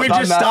 we've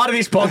just started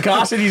this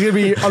podcast and he's going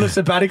to be on a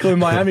sabbatical in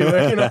Miami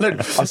working on it.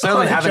 I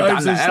certainly haven't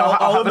done that.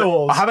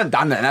 I haven't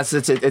done that.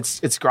 And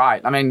it's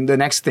great. I mean, the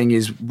next thing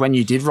is, when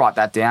you did write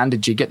that down,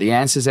 did you get the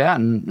answers out,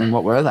 and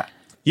what were they?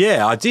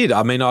 Yeah, I did.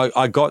 I mean,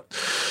 I got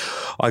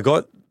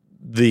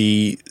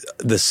the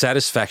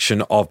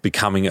satisfaction of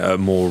becoming a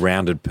more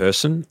rounded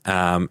person,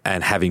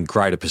 and having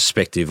greater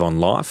perspective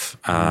on life,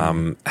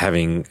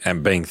 having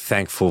and being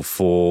thankful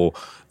for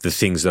the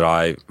things that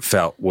I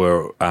felt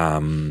were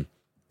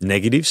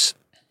negatives.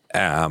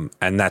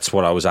 And that's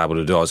what I was able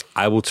to do. I was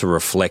able to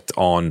reflect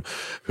on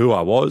who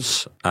I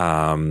was,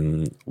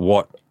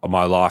 what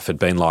my life had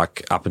been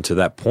like up until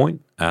that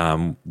point,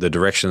 the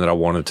direction that I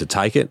wanted to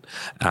take it,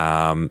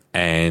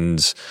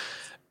 and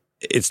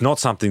it's not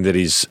something that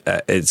is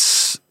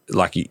it's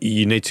like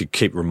you need to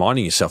keep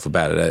reminding yourself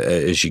about it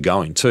as you're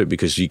going too,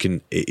 because you can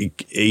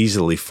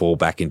easily fall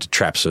back into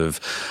traps of,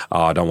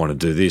 I don't want to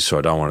do this or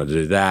I don't want to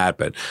do that.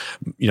 But,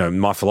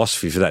 my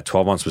philosophy for that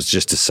 12 months was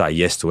just to say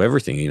yes to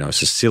everything.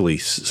 It's a silly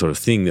sort of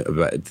thing,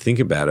 think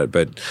about it.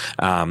 But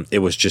it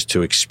was just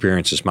to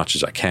experience as much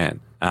as I can.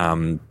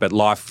 But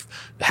life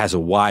has a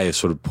way of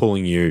sort of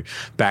pulling you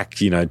back,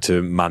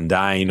 to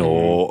mundane,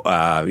 or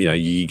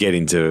you get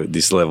into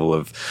this level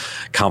of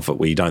comfort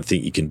where you don't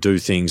think you can do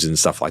things and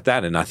stuff like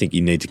that. And I think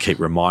you need to keep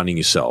reminding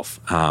yourself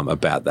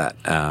about that,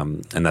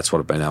 and that's what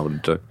I've been able to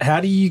do. How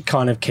do you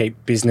kind of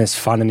keep business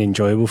fun and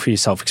enjoyable for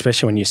yourself,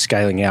 especially when you're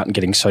scaling out and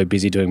getting so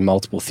busy doing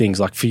multiple things?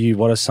 Like for you,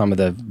 what are some of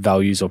the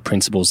values or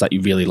principles that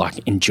you really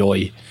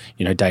enjoy,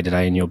 day to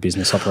day in your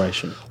business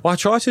operation? Well, I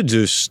try to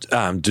do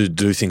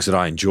things that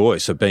I enjoy.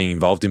 So being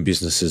involved in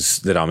businesses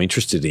that I'm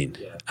interested in.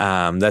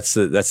 That's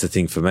the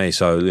thing for me.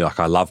 So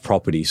I love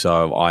property,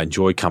 so I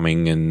enjoy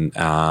coming and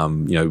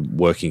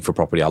working for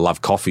property. I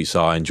love coffee,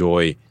 so I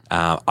enjoy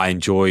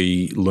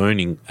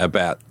learning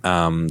about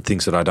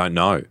things that I don't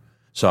know.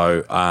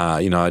 So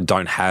I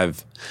don't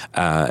have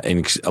a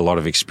lot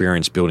of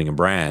experience building a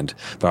brand,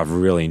 but I've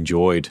really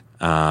enjoyed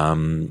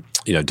doing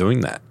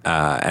that,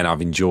 and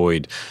I've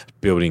enjoyed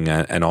building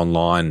an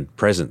online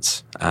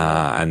presence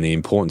and the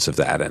importance of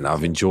that. And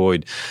I've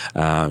enjoyed,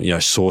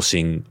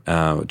 sourcing,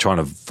 trying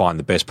to find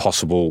the best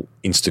possible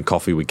instant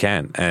coffee we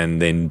can,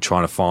 and then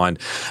trying to find,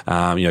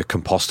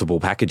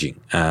 compostable packaging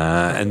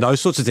and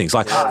those sorts of things.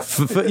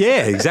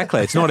 Yeah,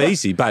 exactly. It's not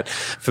easy, but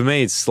for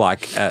me, it's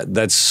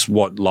that's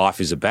what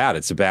life is about.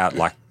 It's about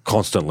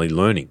constantly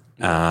learning.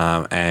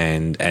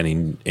 And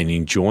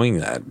enjoying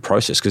that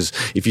process, because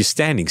if you're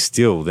standing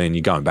still, then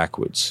you're going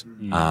backwards.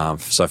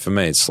 So for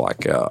me, it's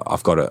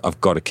I've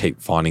got to keep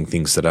finding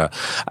things that are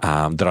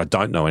that I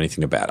don't know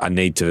anything about. I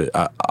need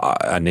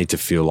to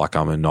feel like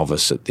I'm a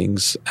novice at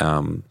things,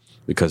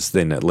 because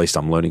then at least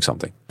I'm learning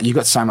something. You've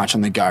got so much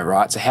on the go,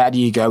 right? So how do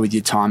you go with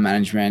your time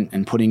management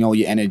and putting all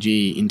your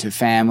energy into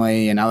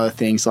family and other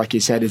things? Like you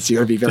said, you've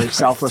got to be very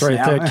selfless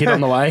now. Third kid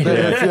on the way.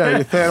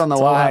 Your third on the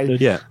way.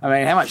 Yeah. I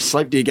mean, how much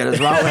sleep do you get as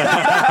well?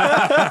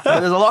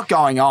 There's a lot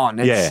going on.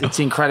 It's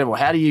incredible.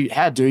 How do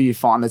you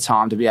find the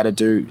time to be able to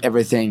do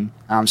everything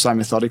so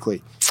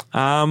methodically?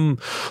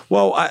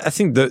 Well, I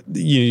think that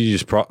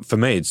for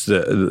me, it's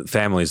the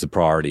family is the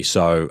priority.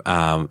 So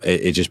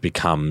it just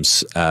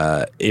becomes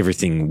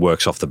everything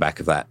works off the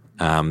back of that.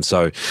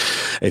 So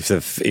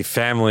if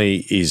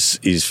family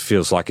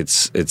feels like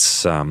it's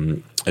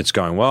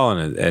going well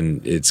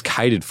and it's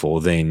catered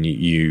for, then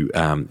you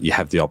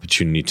have the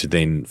opportunity to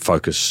then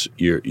focus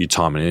your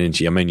time and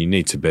energy. I mean, you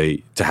need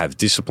to have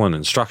discipline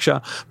and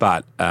structure,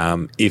 but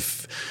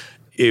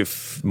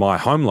if my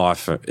home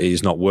life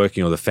is not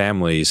working, or the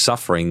family is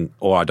suffering,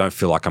 or I don't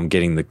feel like I'm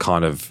getting the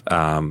kind of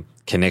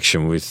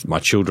connection with my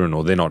children,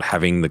 or they're not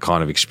having the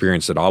kind of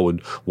experience that I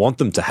would want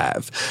them to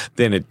have,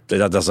 then it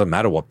doesn't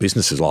matter what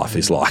business's life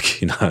is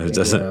like. It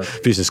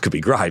doesn't. Business could be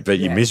great, but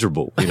you're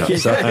miserable.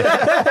 So,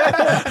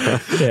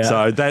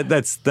 so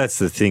that's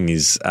the thing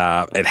is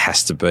it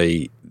has to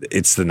be.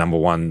 It's the number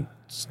one.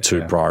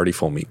 Priority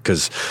for me,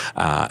 because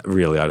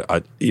really,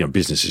 I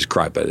business is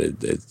great, but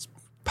it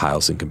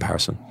pales in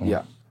comparison.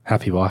 Yeah.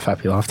 Happy wife,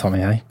 happy life,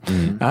 Tommy, eh?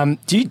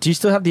 Do you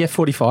still have the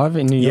F45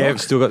 in New York? Yeah, I've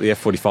still got the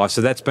F45.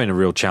 So that's been a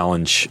real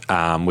challenge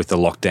with the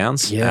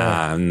lockdowns.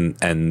 Yeah.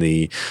 And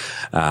the...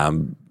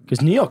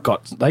 because New York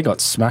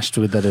got smashed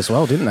with it as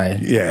well, didn't they?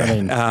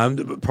 Yeah, I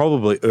mean,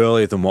 probably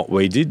earlier than what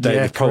we did.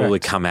 They've probably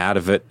correct. come out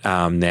of it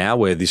now,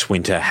 where this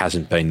winter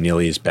hasn't been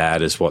nearly as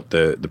bad as what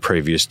the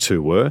previous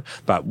two were.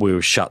 But we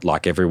were shut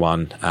like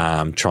everyone,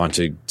 trying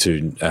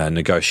to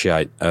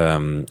negotiate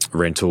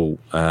rental.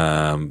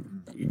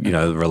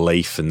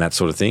 Relief and that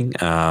sort of thing.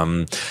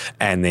 And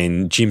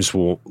then gyms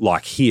will,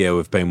 here,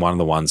 we've been one of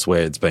the ones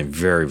where it's been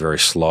very, very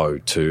slow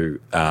to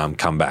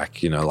come back.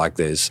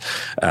 There's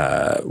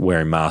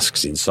wearing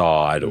masks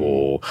inside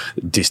or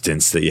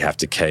distance that you have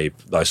to keep,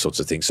 those sorts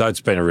of things. So it's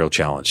been a real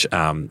challenge.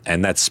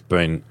 And that's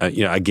been,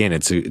 again,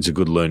 it's a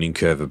good learning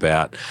curve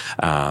about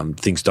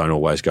things don't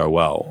always go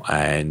well.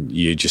 And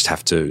you just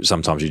have to,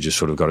 sometimes you just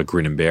sort of got to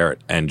grin and bear it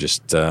and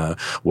just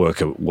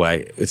work a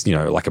way, it's,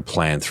 like a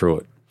plan through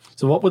it.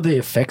 So what were the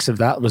effects of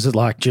that? Was it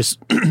just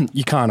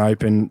you can't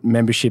open,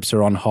 memberships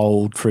are on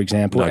hold, for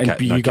example,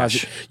 you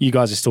guys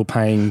are still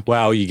paying?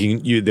 Well,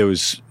 there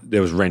was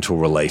rental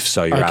relief,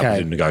 so you're able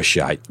to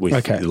negotiate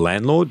with the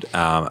landlord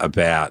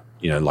about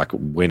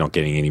we're not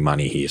getting any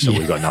money here, so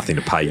we've got nothing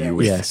to pay you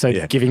with. Yeah,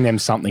 so giving them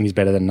something is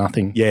better than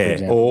nothing. Yeah,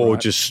 example, or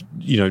right? just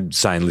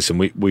saying, listen,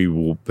 we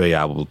will be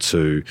able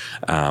to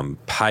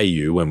pay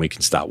you when we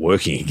can start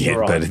working again.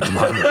 Right. But at the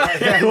moment,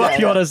 what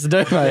do you want us to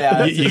do,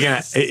 mate? you're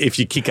gonna, if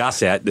you kick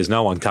us out, there's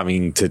no one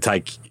coming to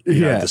take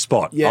the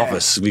spot off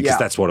us, because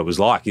that's what it was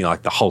like.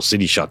 The whole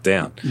city shut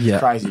down. Yeah,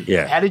 crazy.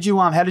 Yeah. How did you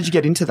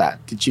get into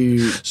that? Did you?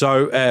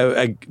 So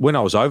when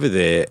I was over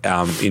there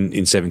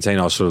in 17,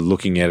 I was sort of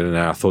looking at it, and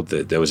I thought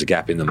that there was a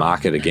gap in the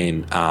market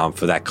again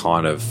for that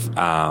kind of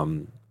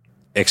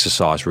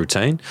exercise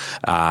routine,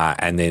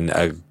 and then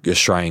a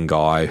Australian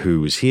guy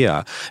who was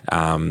here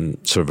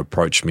sort of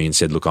approached me and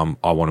said, look,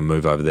 I want to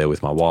move over there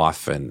with my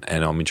wife, and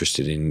I'm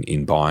interested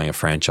in buying a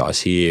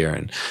franchise here,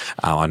 and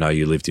I know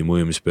you lived in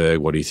Williamsburg,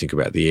 what do you think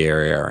about the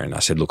area? And I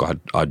said, look,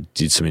 I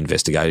did some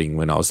investigating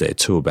when I was there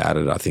too about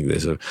it. I think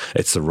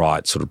it's the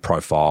right sort of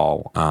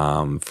profile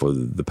for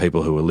the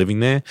people who are living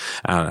there,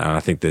 and I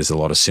think there's a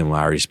lot of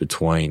similarities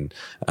between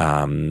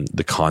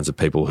the kinds of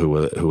people who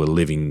are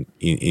living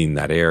in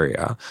that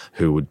area,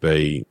 who would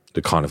be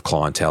the kind of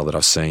clientele that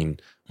I've seen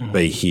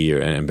be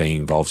here and being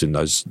involved in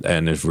those,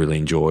 and have really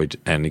enjoyed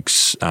and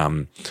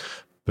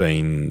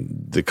been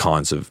the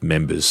kinds of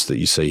members that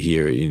you see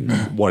here in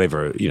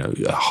whatever,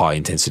 a high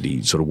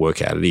intensity sort of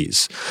workout it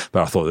is.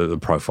 But I thought that the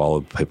profile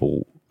of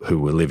people who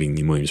were living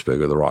in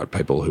Williamsburg are the right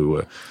people who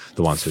were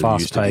the ones who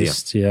used to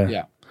be here.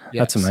 Yeah.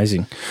 That's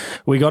amazing.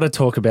 We got to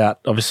talk about,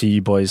 obviously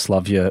you boys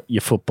love your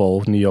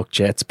football, New York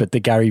Jets, but the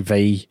Gary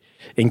Vee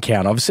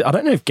encounter. Obviously, I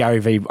don't know if Gary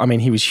Vee,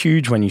 he was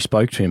huge when you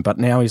spoke to him, but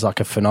now he's like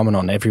a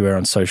phenomenon everywhere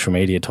on social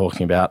media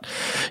talking about,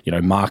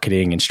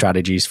 marketing and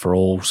strategies for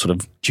all sort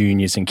of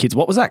juniors and kids.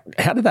 What was that?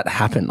 How did that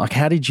happen? Like,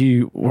 how did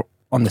you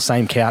on the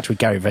same couch with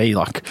Gary Vee,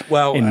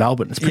 in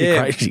Melbourne? It's pretty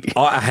crazy.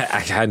 I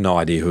had no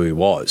idea who he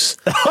was.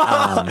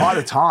 By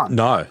the time.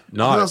 No.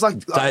 I was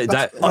like,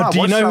 do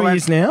you know who he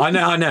is now?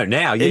 I know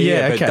now.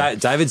 Yeah. Okay. But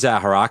David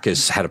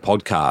Zaharakis had a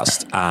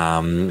podcast,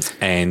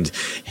 and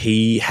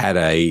he had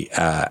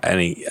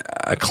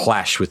a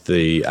clash with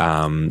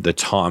the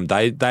time.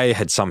 They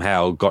had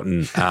somehow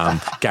gotten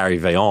Gary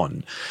Vee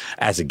on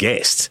as a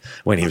guest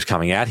when he was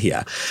coming out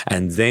here,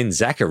 and then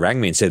Zaka rang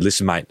me and said,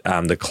 "Listen, mate,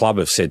 the club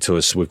have said to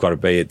us we've got to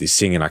be at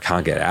this thing and I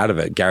can't get out of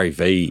it. Gary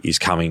Vee is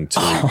coming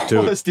to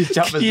do it.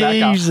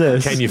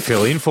 Jesus. Can you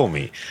fill in for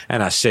me?"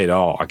 And I said,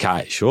 "Oh,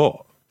 okay,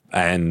 sure."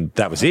 And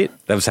that was it.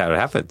 That was how it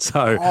happened.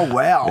 So, oh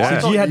wow!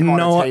 Yeah. So you had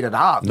no teed it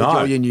up with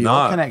all your New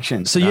York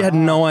connections. So you had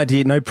no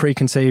idea, no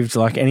preconceived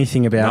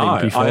anything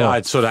about him before.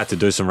 I sort of had to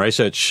do some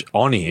research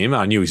on him.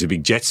 I knew he was a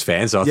big Jets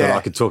fan, so I thought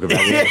I could talk about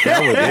the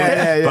NFL with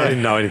him. But I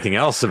didn't know anything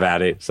else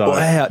about it. So,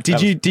 wow!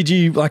 Did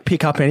you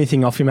pick up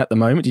anything off him at the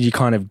moment? Did you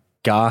kind of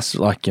gasp,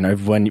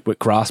 when you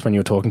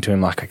were talking to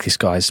him, this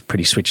guy's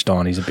pretty switched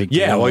on, he's a big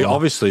deal? Well,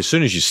 obviously, as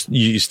soon as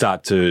you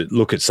start to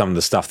look at some of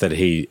the stuff that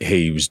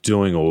he was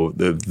doing, or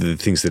the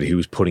things that he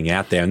was putting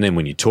out there, and then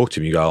when you talk to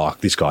him, you go,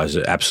 this guy's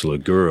an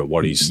absolute guru at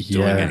what he's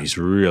doing, and he's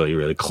really,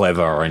 really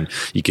clever, and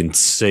you can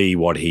see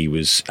what he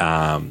was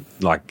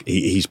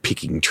he's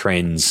picking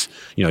trends,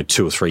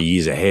 2 or 3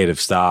 years ahead of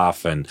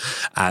stuff, and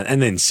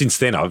then since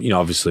then,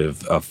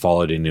 I've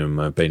followed in him,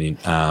 I've been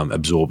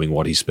absorbing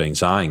what he's been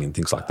saying and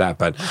things like that,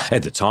 but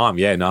at the time,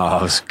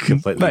 I was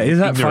completely Mate, is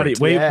that ignorant.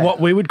 funny?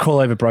 What we would call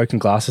over broken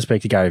glass to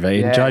speak to Gary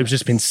Vee, and Joe's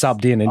just been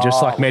subbed in and just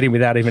met him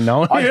without even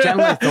knowing. I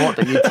generally thought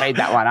that you'd teed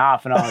that one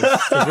up, and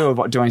we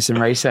were doing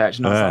some research,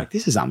 and I was like,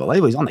 this is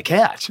unbelievable. He's on the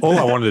couch. All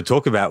I wanted to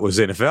talk about was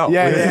NFL.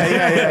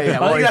 Yeah.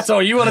 I think that's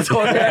all you want to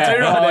talk about too,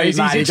 right? He's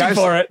itching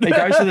for it. He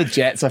goes to the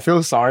Jets. I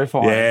feel sorry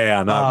for him. Yeah,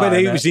 I know. But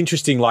he was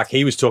interesting.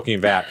 He was talking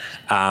about,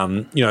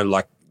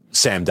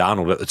 Sam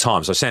Darnold at the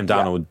time. So Sam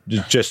Darnold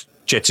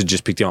Jets had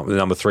just picked him up with the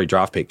number 3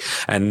 draft pick.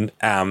 And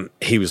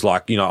he was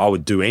like, I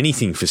would do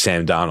anything for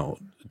Sam Darnold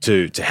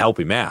to help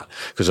him out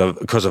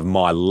because of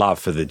my love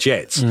for the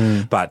Jets.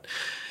 But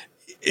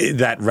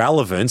that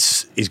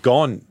relevance is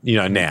gone,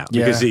 now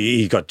because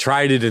he got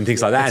traded and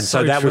things like that. And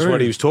so that was what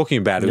he was talking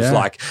about. It was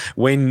like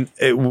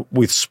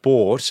with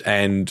sport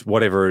and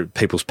whatever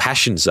people's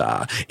passions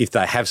are, if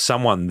they have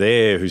someone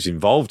there who's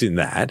involved in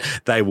that,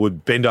 they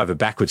would bend over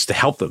backwards to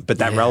help them. But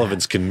that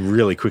relevance can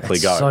really quickly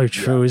go. So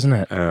true, isn't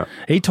it?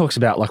 He talks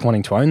about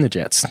wanting to own the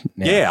Jets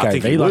now. Yeah, I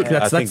think he would.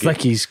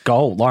 That's his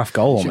goal, life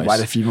goal almost. Wait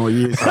a few more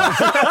years.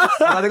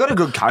 They've got a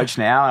good coach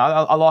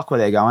now. I like where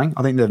they're going.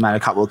 I think they've made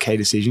a couple of key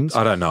decisions.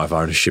 I don't know if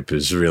ownership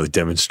has really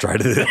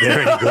demonstrated that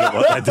they're any good at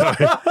what they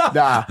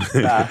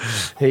do. Nah.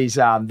 He's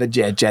the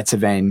Jets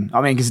have been.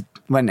 Because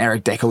when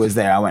Eric Decker was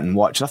there, I went and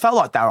watched. I felt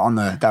like they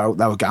were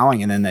they were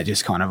going, and then they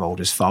just kind of all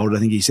just folded. I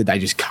think he said they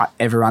just cut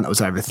everyone that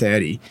was over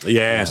 30.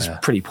 Yeah, it's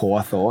pretty poor,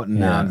 I thought,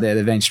 and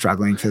they've been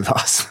struggling for the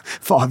last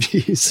 5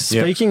 years.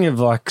 Speaking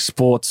of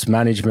sports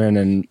management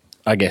and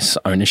I guess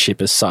ownership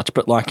as such,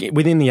 but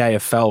within the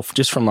AFL,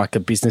 just from a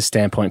business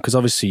standpoint, because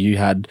obviously you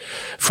had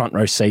front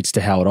row seats to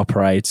how it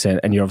operates,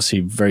 and you're obviously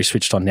very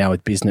switched on now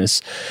with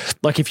business.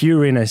 If you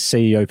were in a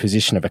CEO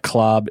position of a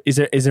club, is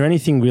there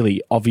anything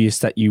really obvious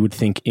that you would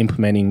think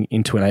implementing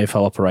into an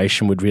AFL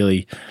operation would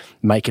really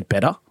make it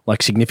better,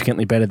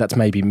 significantly better, that's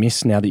maybe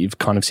missed now that you've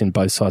kind of seen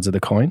both sides of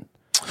the coin?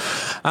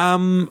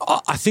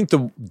 I think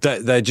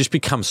they just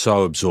become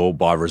so absorbed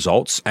by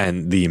results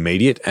and the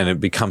immediate, and it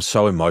becomes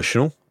so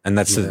emotional. And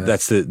that's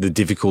the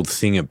difficult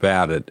thing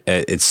about it.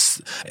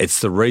 It's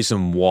the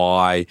reason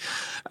why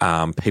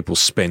people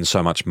spend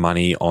so much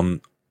money on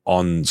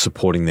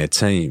supporting their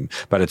team,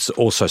 but it's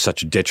also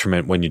such a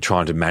detriment when you're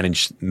trying to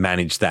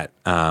manage that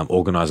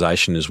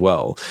organisation as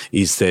well.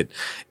 Is that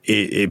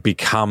it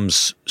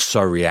becomes so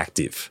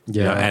reactive,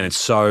 and it's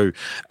so.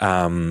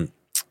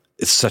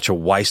 it's such a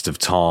waste of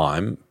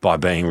time by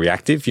being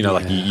reactive. You know,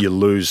 like you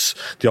lose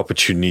the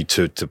opportunity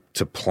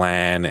to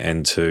plan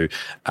and to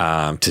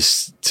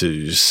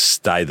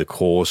stay the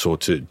course or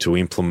to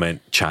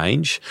implement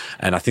change.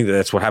 And I think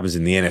that's what happens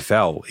in the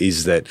NFL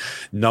is that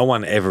no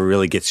one ever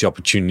really gets the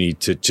opportunity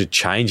to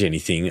change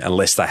anything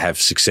unless they have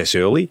success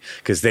early,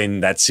 because then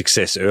that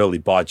success early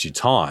buys you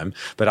time.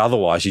 But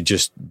otherwise, you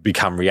just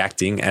become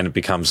reacting, and it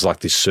becomes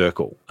like this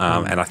circle.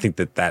 And I think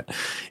that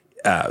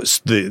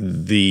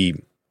the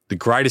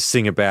greatest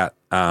thing about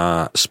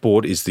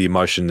sport is the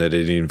emotion that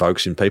it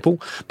invokes in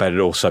people, but it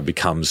also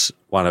becomes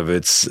one of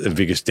its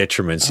biggest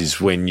detriments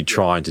is when you're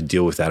trying to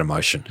deal with that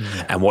emotion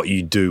and what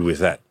you do with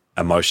that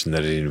emotion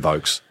that it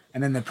invokes.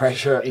 And then the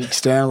pressure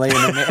externally,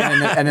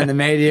 and then the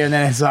media, and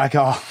then it's like,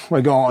 oh,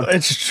 we're gone.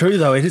 It's true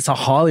though. It's a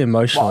highly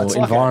emotional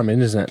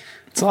environment, isn't it?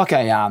 It's like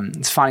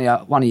it's funny.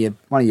 One of your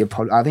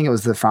I think it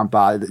was the front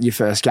bar, your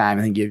first game.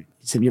 I think you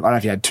said, I don't know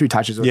if you had 2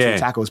 touches or 2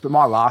 tackles, but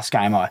my last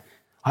game, I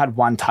had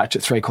 1 touch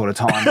at 3/4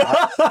 time.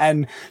 Right?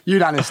 And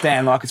you'd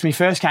understand, like, it's my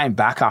first game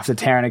back after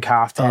tearing a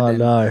calf tendon.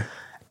 Oh, no.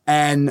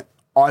 And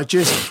I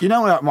just,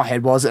 where my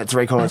head was at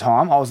 3/4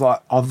 time? I was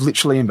like, I've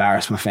literally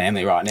embarrassed my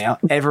family right now.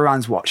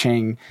 Everyone's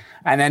watching.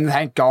 And then,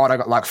 thank God, I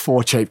got like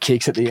 4 cheap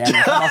kicks at the end.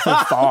 I come off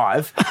with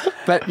 5.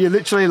 But you're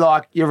literally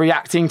like, you're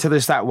reacting to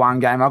that one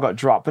game. I got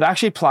dropped. But I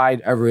actually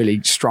played a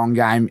really strong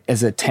game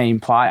as a team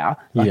player,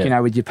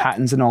 with your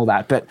patterns and all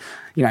that. But,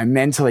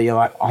 mentally, you're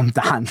like, I'm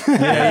done.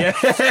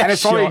 And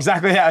it's probably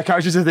exactly how the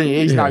coaches are thinking,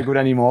 he's no good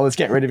anymore. Let's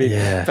get rid of him.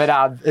 Yeah.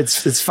 But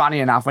it's funny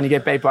enough, when you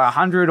get beat by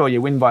 100 or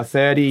you win by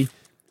 30,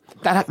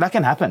 that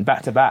can happen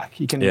back to back.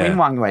 You can win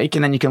one week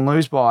and then you can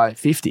lose by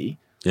 50.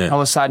 Yeah.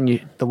 All of a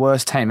sudden, the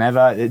worst team ever.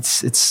 I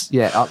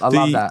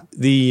love that.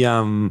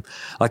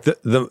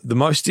 The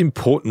most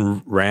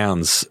important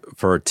rounds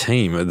for a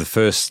team are the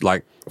first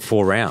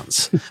 4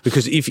 rounds,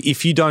 because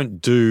if you're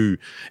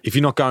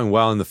not going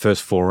well in the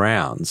first 4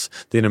 rounds,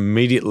 then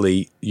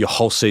immediately your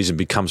whole season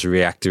becomes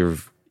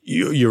reactive.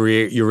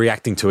 You're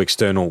reacting to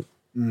external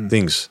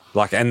things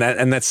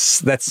and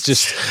that's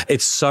just,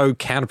 it's so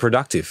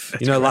counterproductive.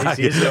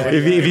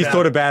 If you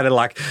thought about it,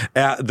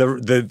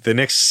 the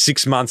next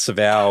 6 months of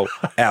our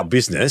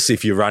business,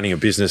 if you're running a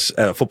business,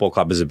 a football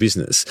club as a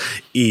business,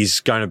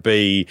 is going to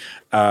be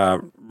a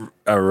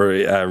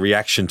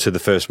reaction to the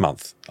first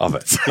month of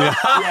it.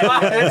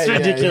 It's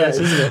ridiculous,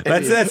 isn't it?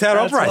 That's how it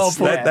operates.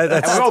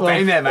 We've all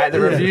been there, mate. The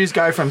reviews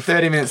go from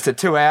 30 minutes to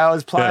 2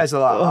 hours. Players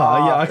are like,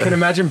 I can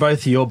imagine both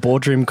of your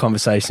boardroom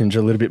conversations are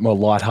a little bit more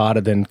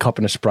lighthearted than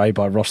copping a spray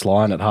by Ross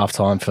Lyon at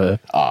halftime for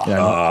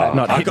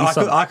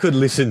I could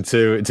listen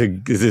to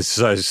this.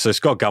 So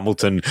Scott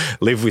Gumbleton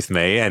lived with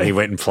me, and he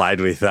went and played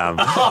with and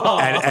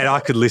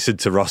I could listen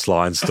to Ross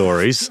Lyon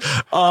stories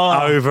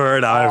over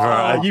and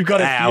over. You've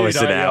got hours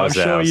and hours.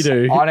 I'm sure you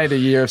do. I need a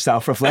year of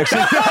self-reflection.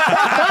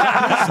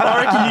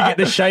 I reckon you get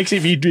the shakes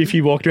if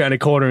you walked around a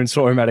corner and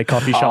saw him at a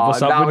coffee shop or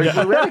something. No,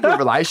 we had a good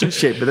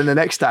relationship, but then the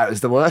next day it was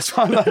the worst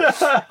one. It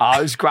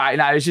was great.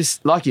 No, it was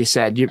just, like you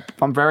said,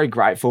 I'm very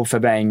grateful for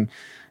being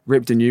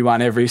ripped a new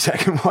one every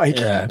second week.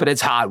 Yeah. But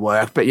it's hard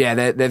work. But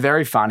yeah, they're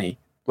very funny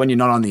when you're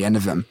not on the end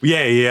of them.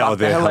 Yeah.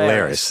 They're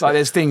hilarious. Like,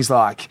 there's things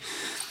like,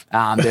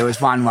 there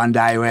was one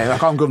day where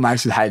I'm good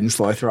mates with Hayden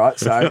Sloth, right?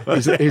 So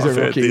he's a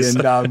rookie,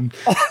 and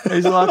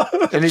he's like,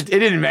 and he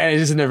didn't manage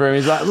this in the room.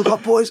 He's like,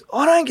 look, boys,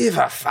 I don't give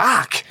a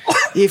fuck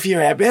if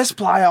you're our best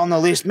player on the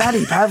list,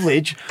 Matty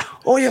Pavlich,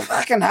 or you're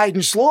fucking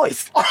Hayden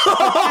Sloth.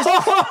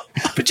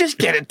 But just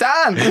get it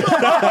done.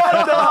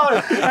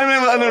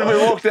 And then we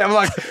walked out, I'm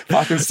like,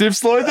 fucking stiff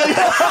Sloth.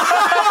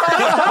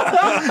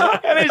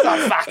 And he's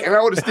like, fucking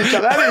hell, what a stitch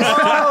up that is.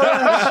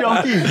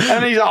 Shocking.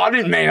 And he's like, I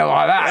didn't mean it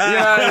like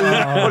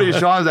that. What are you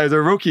trying to say? He's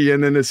a rookie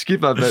and then a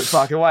skipper, but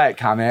fucking way it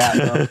come out.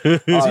 Do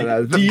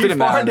you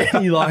find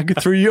any,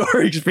 through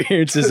your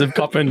experiences of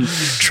copping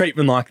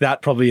treatment like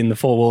that, probably in the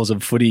 4 walls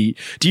of footy,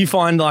 do you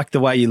find the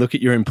way you look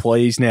at your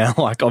employees now,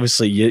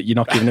 obviously you're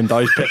not giving them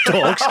those pep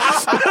talks,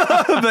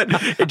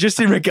 but just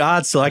in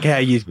regards to how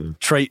you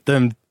treat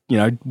them,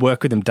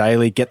 work with them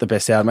daily, get the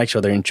best out, make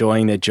sure they're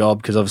enjoying their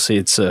job, because obviously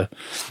it's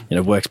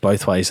works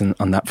both ways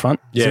on that front.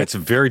 Yeah, it's a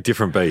very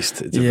different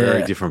beast. It's a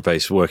very different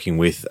beast working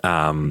with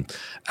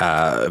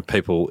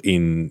people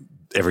in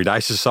everyday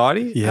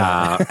society,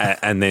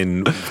 and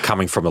then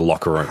coming from a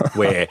locker room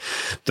where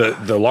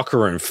the locker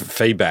room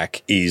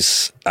feedback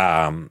is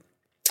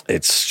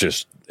it's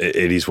just.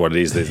 It is what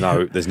it is. There's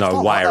no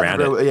way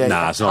around it.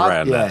 It's not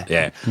around that.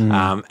 Yeah.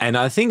 And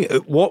I think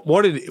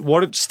what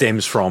it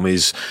stems from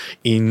is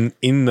in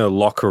the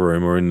locker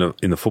room or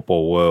in the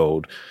football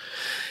world,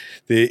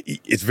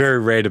 it's very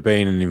rare to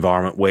be in an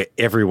environment where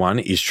everyone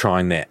is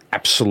trying their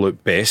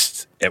absolute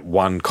best at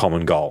one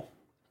common goal.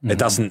 Mm-hmm. It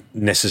doesn't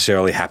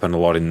necessarily happen a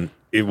lot in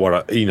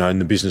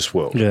the business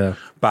world. Yeah.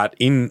 But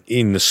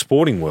in the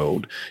sporting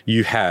world,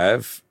 you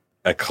have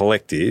a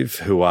collective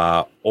who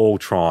are all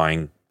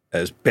trying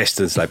as best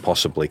as they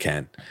possibly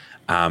can.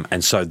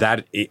 And so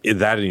that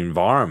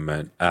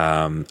environment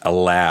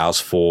allows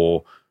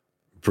for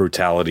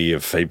brutality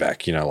of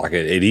feedback. Like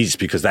it is,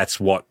 because that's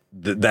what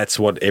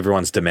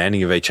everyone's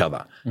demanding of each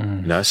other.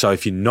 So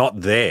if you're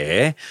not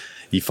there,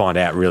 you find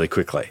out really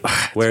quickly.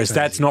 Whereas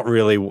that's not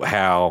really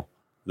how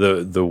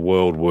the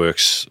world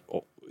works.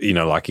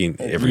 Like in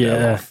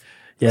everyday life.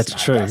 Yeah,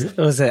 it's true. It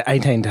was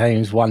 18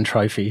 teams, 1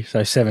 trophy,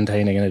 so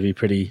 17 are going to be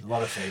pretty. A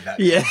lot of feedback.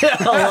 Yeah,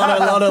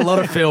 a lot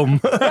of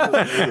film.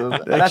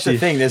 That's the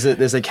thing.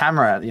 There's a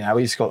camera.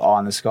 We just got eye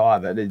in the sky,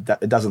 but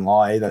it doesn't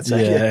lie either.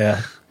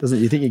 So doesn't.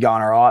 You think you're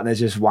going all right, and there's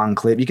just one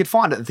clip. You could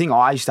find it. The thing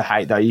I used to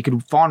hate though, you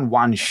could find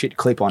one shit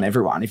clip on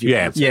everyone if you.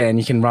 And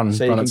you can run.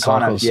 So you can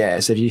cycles.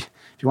 So if you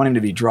want him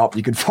to be dropped,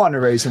 you could find a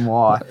reason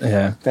why.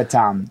 Yeah. But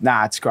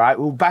it's great.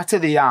 Well, back to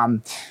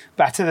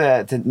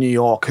the New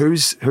York.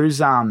 Who's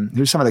some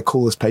of the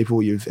coolest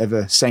people you've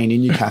ever seen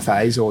in your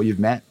cafes or you've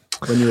met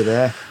when you were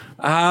there?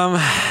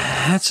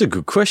 That's a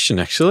good question,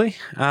 actually.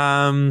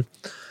 I'm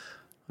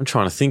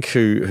trying to think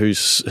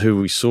who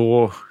we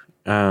saw.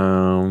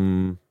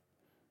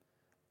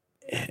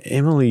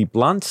 Emily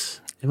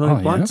Blunt.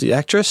 The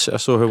actress. I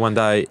saw her one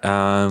day.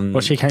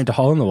 She came to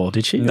Hole in the Wall,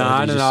 did she? No.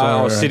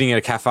 I was sitting at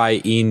a cafe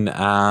in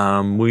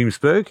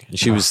Williamsburg, and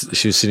she was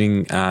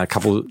sitting a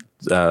couple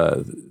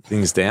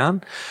things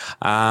down.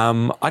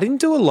 I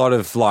didn't do a lot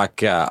of I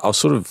was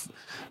sort of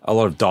a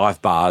lot of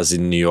dive bars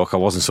in New York. I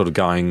wasn't sort of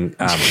going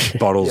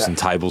bottles and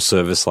table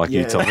service like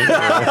you told me.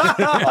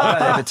 I was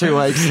there for 2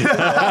 weeks.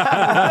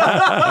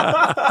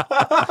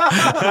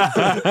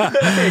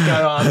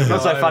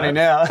 Not so funny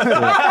now.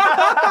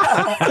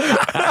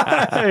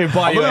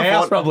 Buy your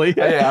house, probably.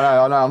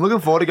 Yeah, I know. I'm looking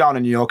forward to going to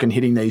New York and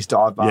hitting these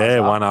dive bars. Yeah,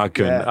 One Oak.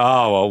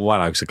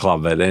 One Oak's a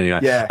club, but anyway.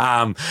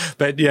 Yeah.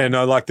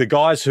 Like the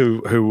guys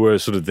who were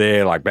sort of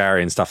there, like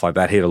Barry and stuff like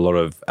that, he had a lot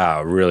of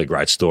really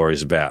great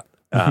stories about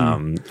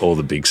all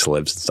the big celebs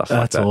and stuff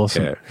like that. That's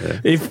awesome.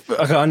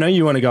 Yeah. I know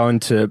you want to go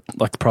into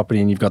like the property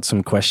and you've got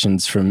some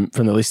questions from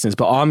the listeners,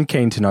 but I'm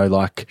keen to know,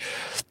 like,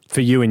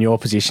 for you in your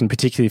position,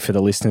 particularly for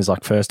the listeners,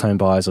 like first home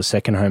buyers or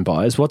second home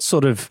buyers, what's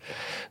sort of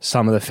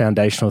some of the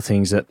foundational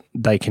things that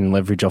they can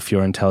leverage off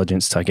your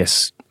intelligence to, I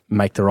guess,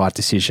 make the right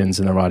decisions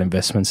and the right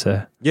investments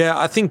there? Yeah,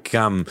 I think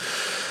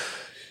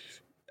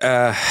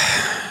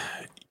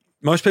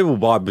most people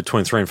buy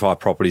between 3 and 5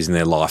 properties in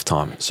their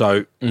lifetime.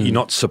 So you're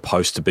not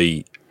supposed to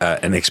be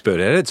an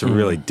expert at it. It's a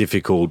really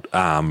difficult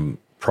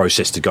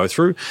process to go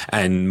through,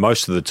 and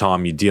most of the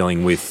time you're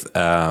dealing with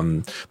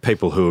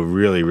people who are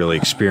really, really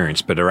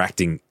experienced but are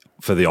acting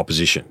for the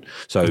opposition.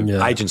 So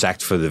agents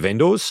act for the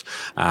vendors.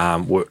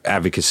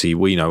 Advocacy,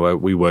 we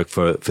work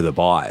for the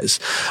buyers.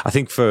 I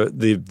think for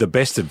the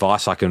best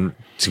advice I can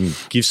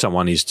give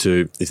someone is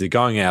to, if they're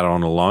going out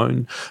on a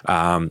loan,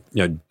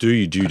 do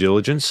your due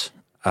diligence.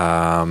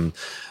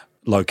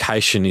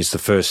 Location is the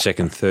first,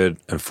 second, third,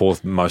 and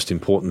fourth most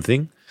important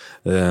thing.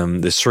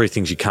 There's 3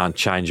 things you can't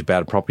change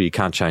about a property. You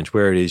can't change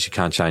where it is, you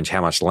can't change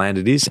how much land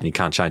it is, and you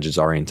can't change its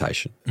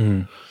orientation.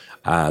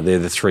 They're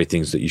the 3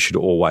 things that you should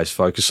always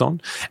focus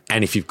on.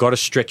 And if you've got to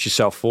stretch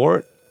yourself for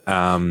it,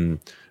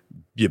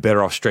 you're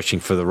better off stretching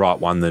for the right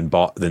one than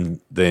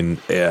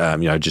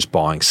just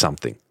buying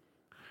something.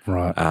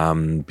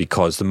 Right.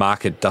 Because the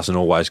market doesn't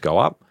always go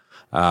up.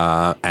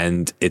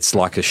 And it's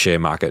like a share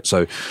market.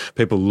 So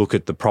people look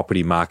at the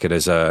property market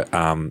as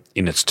in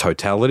its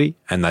totality,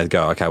 and they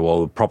go, okay,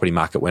 well, the property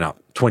market went up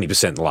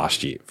 20%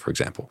 last year, for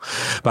example.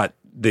 But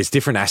there's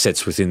different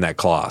assets within that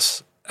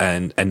class,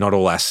 and not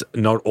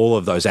all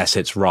of those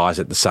assets rise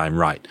at the same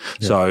rate.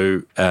 Yeah.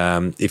 So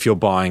if you're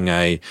buying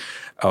a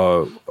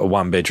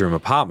 1-bedroom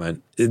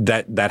apartment,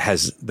 that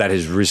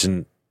has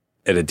risen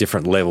at a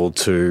different level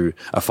to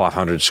a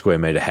 500 square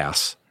meter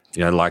house.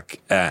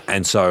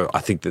 And so I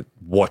think that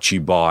what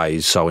you buy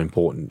is so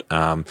important,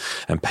 and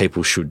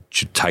people should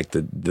take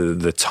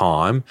the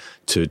time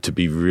to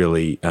be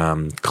really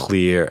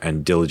clear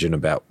and diligent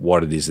about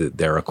what it is that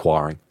they're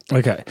acquiring.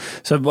 Okay.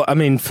 So, I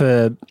mean,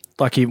 for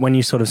like when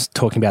you're sort of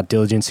talking about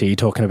diligence here, you're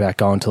talking about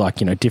going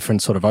to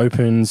different sort of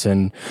opens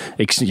and,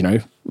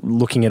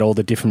 looking at all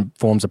the different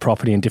forms of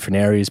property in different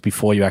areas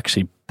before you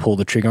actually pull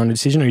the trigger on a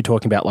decision? Or are you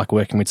talking about like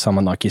working with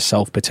someone like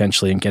yourself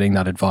potentially and getting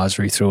that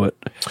advisory through it?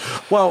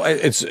 Well,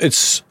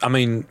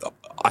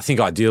 I think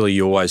ideally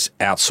you always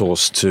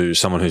outsource to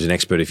someone who's an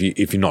expert if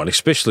you're not,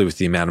 especially with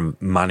the amount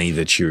of money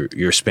that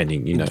you're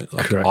spending.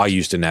 Correct. I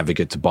used an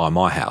advocate to buy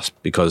my house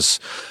because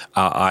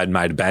I had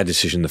made a bad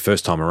decision the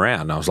first time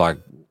around. I was like,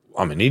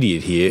 I'm an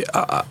idiot here.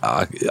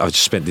 I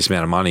just spent this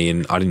amount of money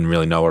and I didn't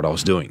really know what I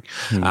was doing.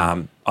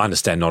 I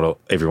understand not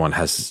everyone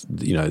has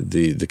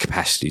the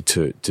capacity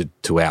to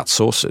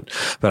outsource it,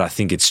 but I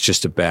think it's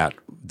just about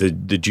the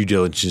due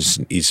diligence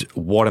is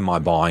what am I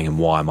buying and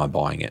why am I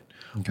buying it?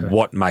 Okay.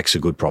 What makes a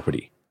good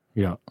property?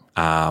 Yeah.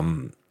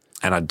 And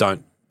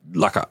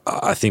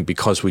I think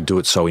because we do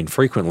it so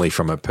infrequently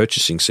from a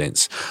purchasing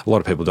sense, a lot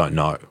of people don't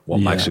know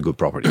what makes a good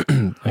property.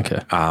 Okay.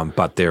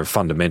 But there are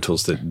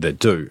fundamentals that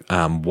do.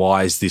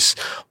 Why is this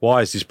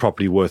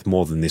property worth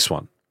more than this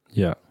one?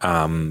 Yeah.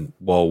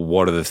 Well,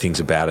 what are the things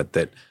about it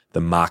that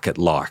the market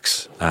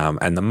likes?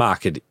 And the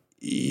market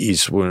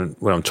is when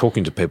I'm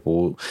talking to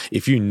people,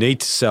 if you need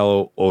to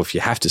sell or if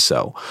you have to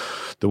sell,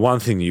 the one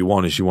thing that you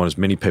want is as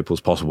many people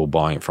as possible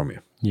buying it from you.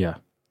 Yeah.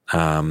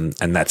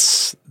 And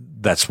that's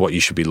what you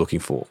should be looking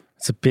for.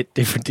 It's a bit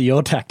different to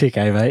your tactic,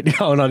 eh, mate?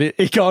 Going on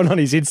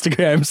his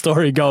Instagram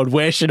story, going,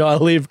 "Where should I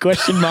live?"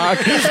 Question mark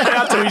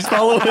out to his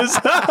followers.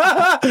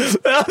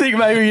 I think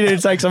maybe you need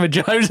to take some of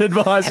Joe's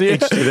advice here.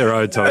 Each to their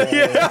own time.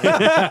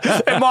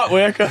 It might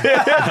work.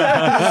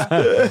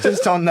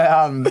 Just on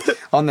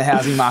the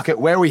housing market,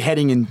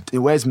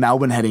 where's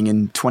Melbourne heading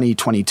in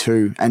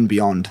 2022 and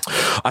beyond?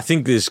 I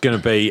think there's going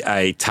to be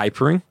a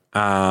tapering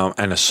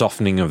and a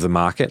softening of the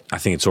market. I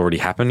think it's already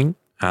happening.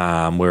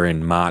 We're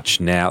in March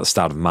now, the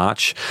start of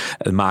March.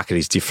 The market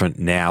is different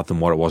now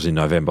than what it was in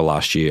November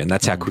last year, and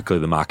that's how quickly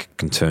the market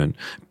can turn.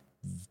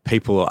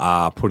 People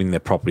are putting their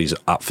properties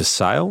up for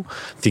sale,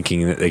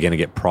 thinking that they're going to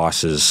get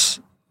prices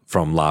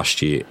from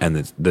last year,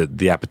 and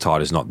the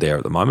appetite is not there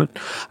at the moment.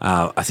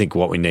 I think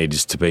what we need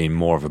is to be in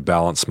more of a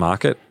balanced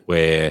market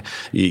where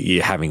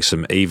you're having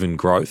some even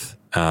growth.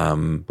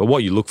 But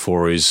what you look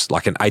for is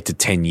like an 8 to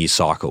 10 year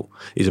cycle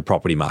is a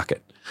property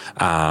market.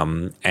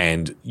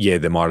 And yeah,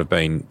 there might have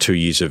been 2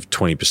 years of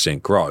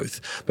 20% growth,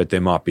 but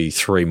there might be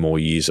 3 more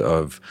years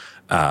of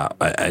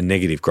a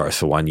negative growth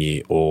for 1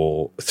 year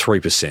or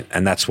 3%.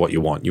 And that's what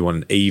you want. You want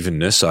an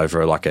evenness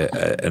over like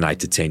an 8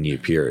 to 10 year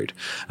period.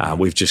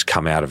 We've just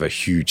come out of a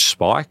huge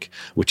spike,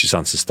 which is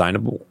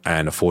unsustainable,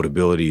 and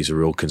affordability is a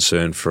real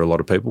concern for a lot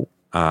of people.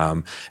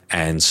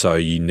 And so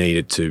you need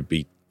it to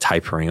be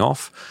tapering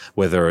off,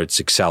 whether it's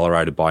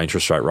accelerated by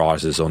interest rate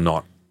rises or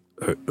not.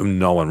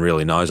 No one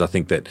really knows. I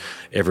think that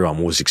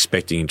everyone was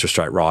expecting interest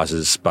rate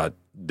rises, but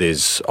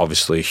there's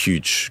obviously a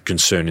huge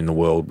concern in the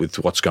world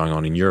with what's going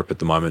on in Europe at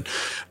the moment,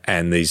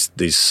 and these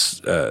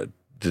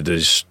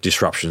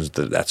disruptions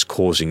that's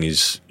causing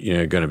is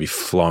going to be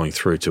flowing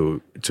through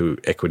to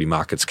equity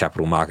markets,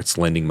 capital markets,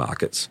 lending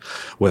markets.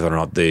 Whether or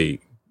not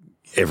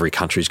every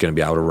country is going to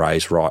be able to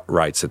raise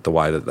rates at the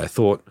way that they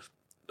thought,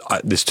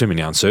 there's too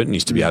many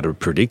uncertainties to be able to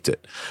predict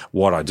it.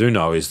 What I do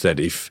know is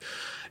that if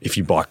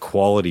you buy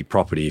quality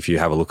property, if you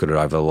have a look at it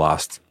over the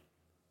last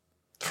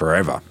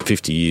forever,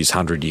 50 years,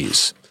 100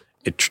 years,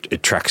 it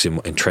tracks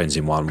and trends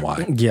in one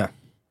way. Yeah.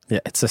 Yeah,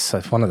 it's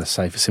one of the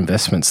safest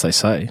investments, they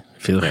say,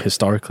 if you look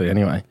historically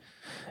anyway.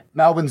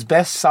 Melbourne's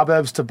best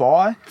suburbs to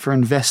buy for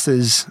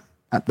investors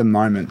at the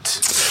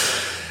moment?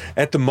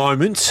 At the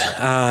moment,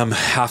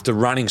 after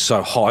running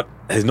so hot,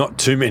 there's not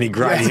too many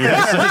great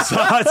investment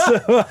sites.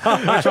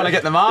 We're trying to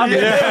get the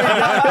market.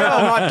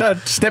 I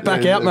might step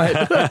back out, mate.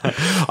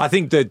 I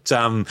think that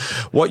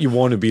what you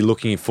want to be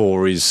looking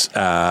for is,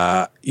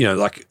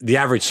 like the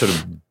average sort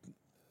of,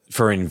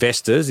 for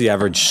investors, the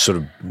average sort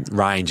of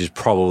range is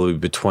probably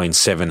between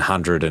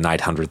 700 and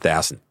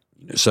 800,000.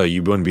 So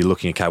you want to be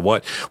looking, okay,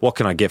 what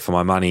can I get for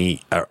my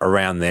money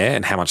around there,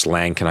 and how much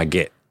land can I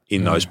get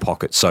in those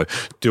pockets? So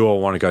do I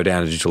want to go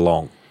down to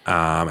Geelong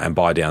and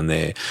buy down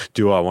there?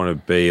 Do I want to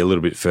be a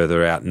little bit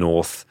further out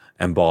north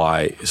and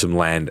buy some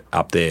land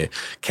up there?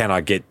 Can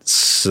I get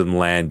some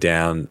land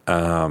down,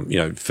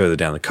 further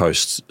down the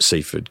coast,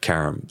 Seaford,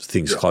 Carrum,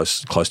 things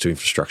close to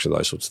infrastructure,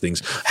 those sorts of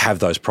things? Have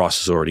those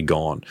prices already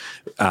gone?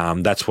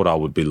 That's what I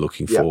would be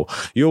looking for.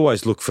 You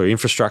always look for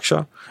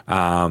infrastructure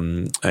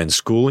and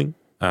schooling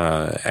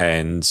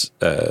and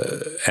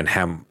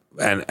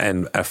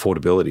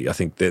affordability. I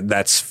think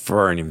that's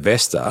for an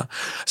investor.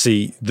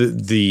 See,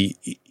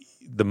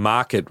 the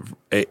market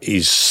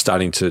is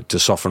starting to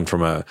soften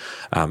from a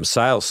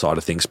sales side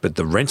of things, but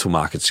the rental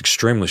market's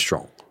extremely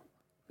strong.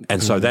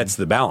 And so that's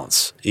the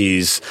balance,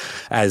 is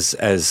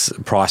as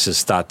prices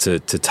start to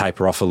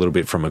taper off a little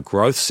bit from a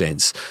growth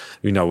sense,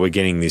 we're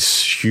getting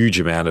this huge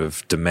amount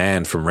of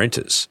demand from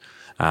renters.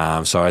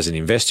 So as an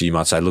investor, you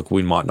might say, look,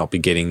 we might not be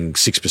getting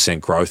 6%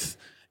 growth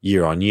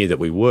year on year that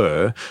we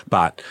were,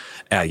 but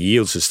our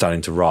yields are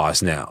starting to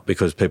rise now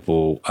because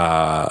people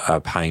are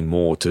paying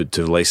more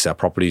to lease our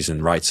properties,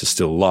 and rates are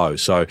still low.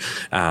 So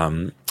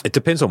it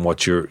depends on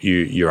what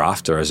you're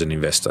after as an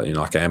investor.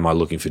 Am I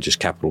looking for just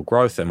capital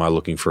growth? Am I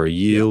looking for a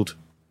yield?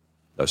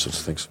 Those sorts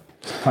of things.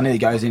 Plenty that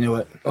goes into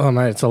it. Oh,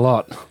 mate, it's a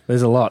lot.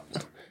 There's a lot.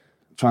 I'm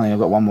trying to think, I've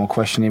got one more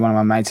question here. One of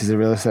my mates is a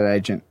real estate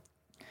agent.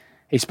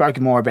 He spoke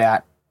more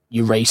about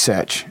your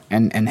research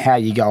and how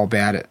you go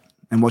about it,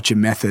 and what's your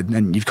method,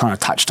 and you've kind of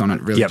touched on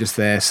it really just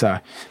there. So,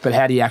 but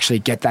how do you actually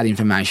get that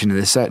information?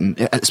 There's certain,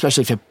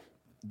 especially for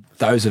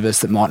those of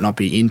us that might not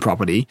be in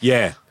property.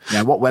 Yeah.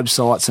 What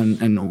websites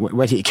and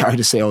where do you go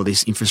to see all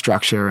this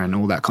infrastructure and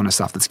all that kind of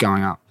stuff that's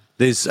going up?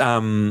 There's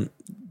the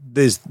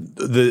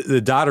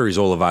data is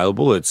all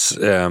available. It's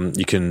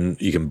you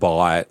can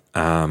buy it,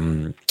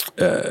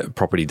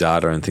 property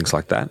data and things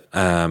like that.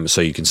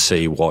 So you can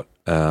see what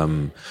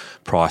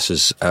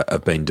prices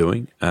have been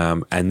doing,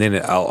 and then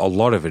a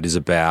lot of it is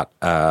about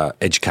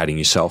educating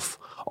yourself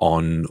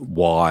on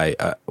why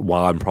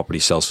one property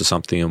sells for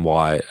something and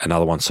why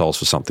another one sells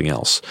for something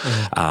else,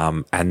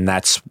 and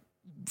that's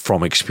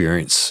from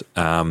experience,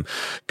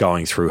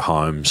 going through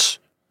homes,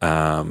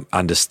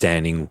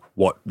 understanding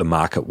what the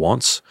market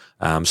wants.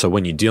 So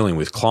when you're dealing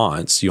with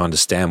clients, you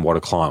understand what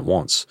a client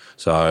wants.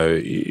 So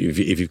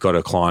if you've got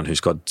a client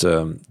who's got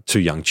 2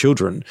 young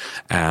children,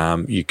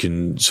 you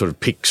can sort of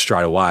pick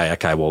straight away.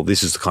 Okay, well,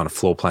 this is the kind of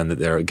floor plan that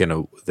they're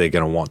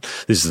gonna want.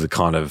 This is the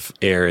kind of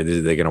area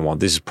that they're gonna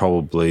want. This is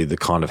probably the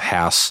kind of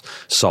house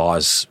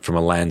size from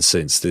a land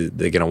sense that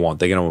they're gonna want.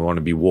 They're gonna want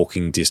to be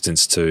walking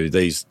distance to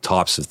these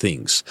types of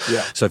things.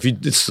 Yeah. So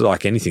it's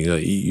like anything,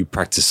 you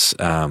practice,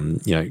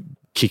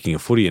 kicking a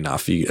footy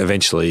enough, you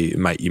eventually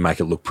make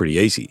it look pretty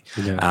easy.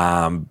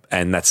 Yeah.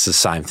 And that's the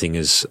same thing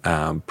as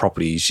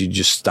properties. You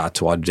just start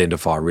to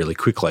identify really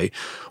quickly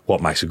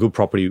what makes a good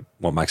property,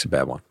 what makes a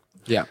bad one.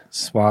 Yeah.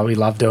 That's why we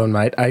love doing,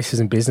 mate. Aces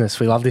in Business.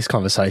 We love this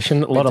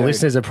conversation. A lot of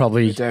listeners have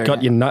probably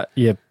got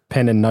your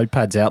pen and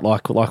notepads out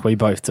like we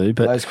both do.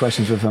 But those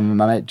questions were from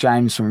my mate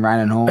James from Rain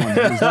and Horn.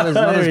 He's not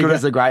as good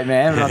as the great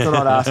man, but I thought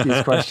I'd ask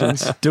his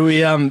questions. Do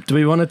we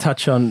want to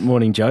touch on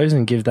Morning Joe's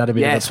and give that a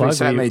bit of a plug? Yes,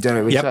 we certainly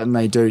do. We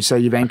certainly do. So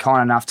you've been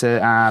kind enough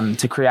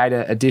to create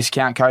a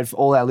discount code for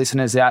all our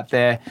listeners out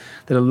there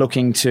that are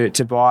looking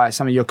to buy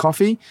some of your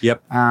coffee.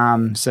 Yep.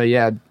 So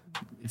yeah.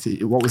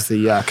 What was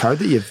the code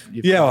that you've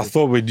I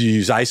thought we'd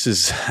use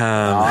ACES.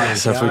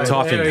 So if we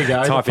type in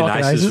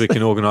ACES, we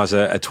can organise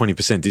a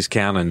 20%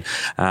 discount.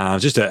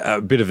 And just a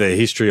bit of a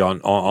history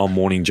on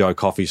Morning Joe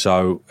coffee.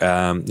 So,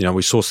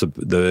 we source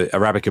the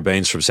Arabica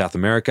beans from South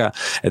America.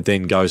 It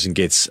then goes and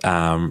gets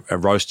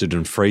roasted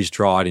and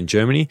freeze-dried in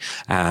Germany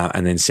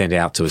and then sent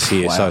out to us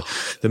here. Wow.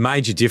 So the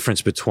major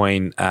difference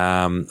between,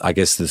 I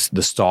guess,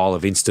 the style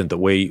of instant that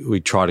we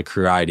try to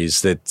create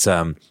is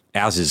that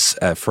ours is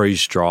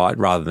freeze-dried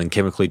rather than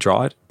chemically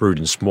dried, brewed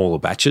in smaller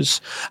batches,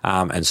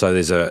 and so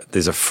there's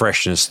a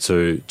freshness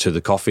to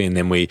the coffee. And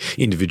then we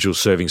individual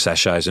serving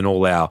sachets, and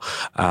all our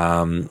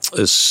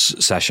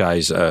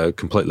sachets are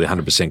completely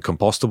 100%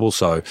 compostable,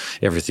 so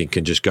everything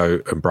can just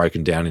go and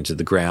broken down into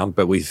the ground.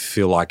 But we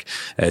feel like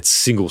it's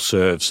single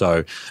serve,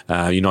 so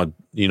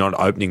you're not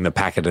opening the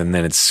packet and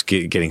then it's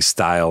getting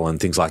stale and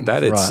things like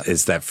that.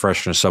 It's that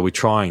freshness. So we're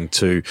trying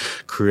to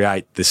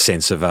create the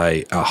sense of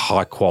a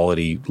high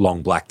quality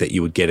long black that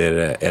you would get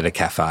at a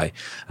cafe,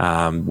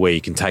 where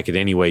you can take it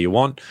anywhere you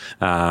want.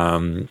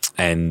 And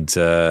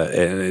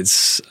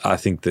it's, I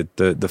think that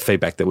the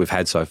feedback that we've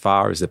had so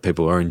far is that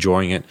people are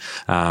enjoying it.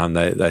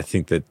 They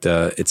think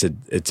that it's a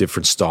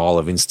different style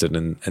of instant,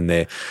 and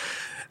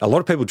a lot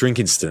of people drink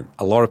instant.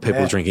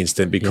 Drink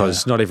instant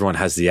because not everyone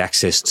has the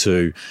access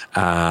to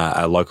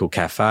a local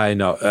cafe.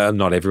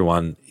 Not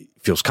everyone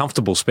feels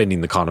comfortable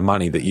spending the kind of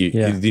money that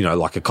you know,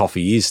 like a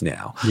coffee is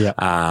now. Yeah.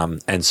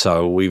 And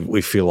so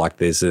we feel like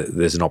there's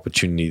an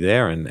opportunity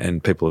there,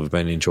 and people have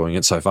been enjoying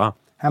it so far.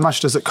 How much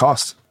does it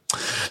cost?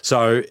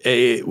 So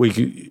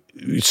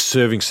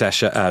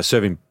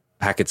serving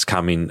packets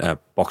come in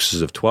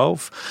boxes of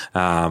 12.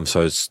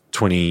 So it's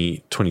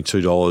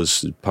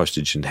 $22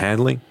 postage and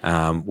handling.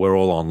 We're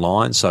all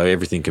online, so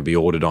everything can be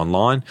ordered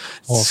online.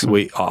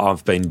 Awesome.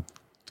 I've been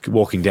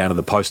walking down to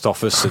the post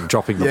office and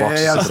dropping the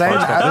boxes at the post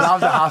office. I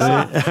love the hustle.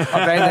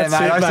 I've been there,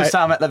 mate. I used to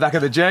some at the back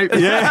of the Jeep.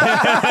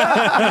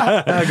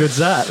 How good's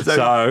that?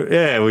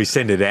 So we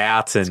send it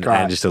out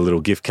and just a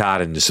little gift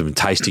card and just some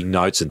tasting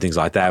notes and things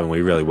like that. And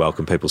we really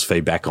welcome people's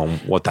feedback on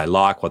what they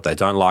like, what they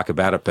don't like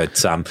about it.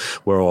 But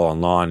we're all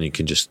online. You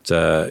can just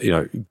go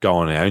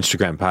on our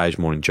Instagram page,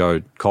 Morning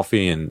Joe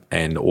Coffee,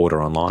 and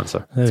order online.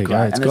 So there you go.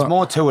 And there's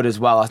more to it as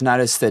well. I've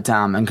noticed that,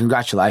 and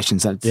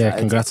congratulations.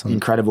 Congrats. It's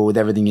incredible with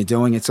everything you're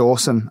doing. It's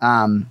awesome.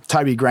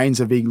 Toby Green's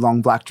a big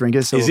long black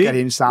drinker, so we'll get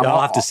him some. I'll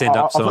have to send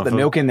up some. I'll put the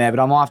milk in there, but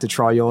I might have to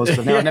try yours.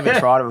 I've never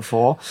tried it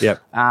before.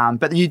 Yep.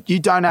 But you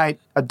donate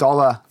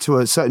 $1 to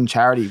a certain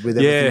charity with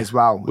everything as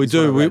well. We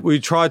do.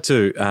 We try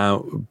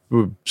to.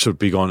 We're sort of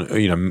big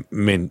on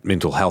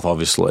mental health,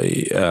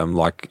 obviously,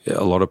 like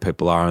a lot of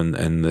people are,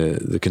 and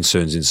the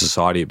concerns in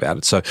society about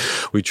it. So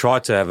we try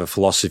to have a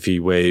philosophy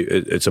where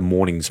it's a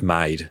morning's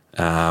made,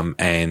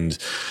 and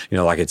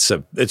like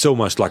it's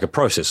almost like a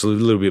process, a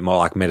little bit more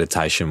like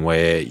meditation,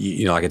 where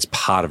like it's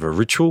part of a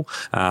ritual,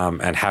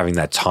 and having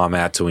that time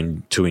out to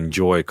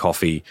enjoy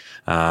coffee,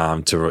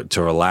 to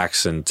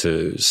relax and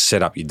to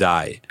set up your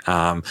day,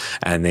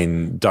 and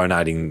then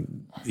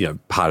donating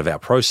part of our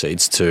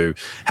proceeds to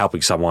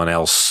helping someone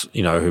else,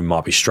 who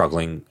might be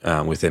struggling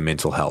with their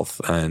mental health,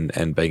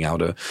 and being able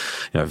to,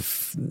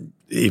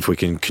 if we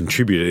can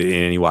contribute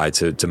in any way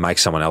to make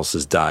someone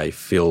else's day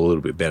feel a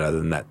little bit better,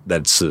 than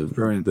that's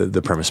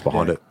the premise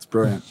behind it. It's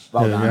brilliant.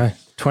 Well done.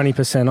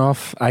 20%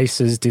 off,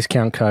 ACES,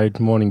 discount code,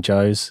 Morning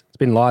Joe's. It's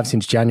been live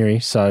since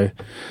January, so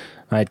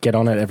mate, get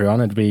on it,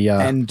 everyone. It'd be.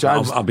 And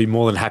I'll be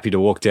more than happy to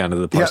walk down to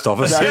the post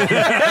office.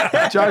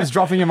 Joe's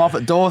dropping him off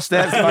at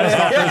doorsteps. Post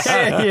office.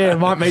 Yeah,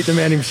 might meet the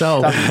man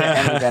himself. Doesn't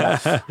get any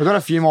better. We've got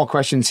a few more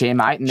questions here,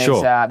 mate.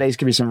 And these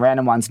could be some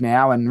random ones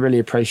now, and really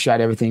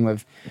appreciate everything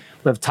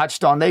we've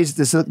touched on.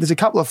 There's a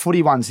couple of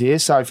footy ones here.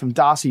 So from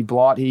Darcy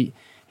Blight, he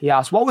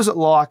asked, what was it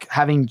like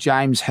having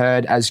James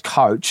Hird as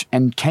coach,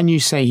 and can you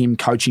see him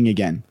coaching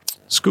again?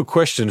 It's a good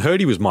question.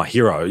 Hurdy was my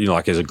hero,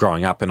 like as a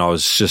growing up, and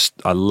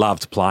I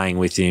loved playing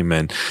with him,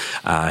 and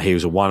he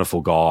was a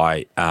wonderful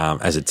guy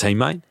as a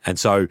teammate. And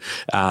so,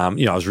 I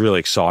was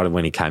really excited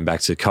when he came back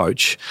to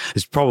coach.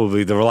 It's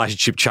probably the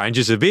relationship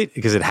changes a bit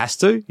because it has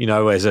to,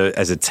 as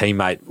a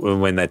teammate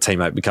when that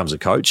teammate becomes a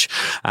coach.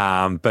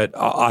 But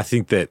I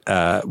think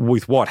that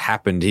with what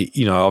happened,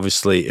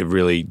 obviously it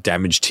really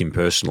damaged him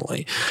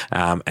personally,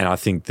 and I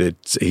think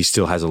that he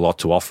still has a lot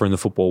to offer in the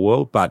football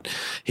world, but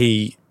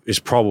he has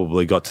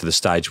probably got to the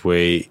stage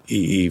where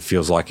he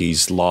feels like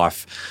his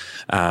life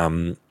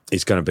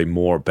is going to be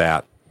more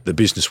about the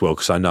business world,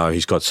 because I know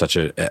he's got such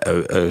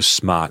a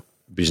smart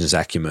business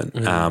acumen.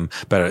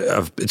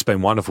 But it's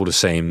been wonderful to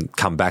see him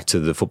come back to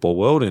the football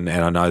world, and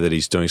I know that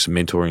he's doing some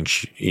mentoring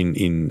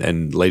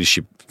and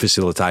leadership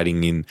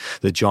facilitating in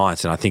the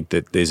Giants, and I think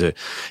that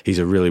he's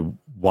a really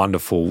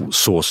wonderful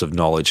source of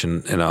knowledge,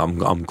 and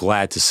I'm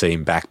glad to see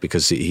him back,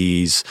 because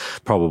he's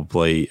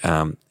probably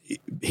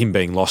him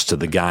being lost to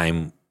the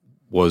game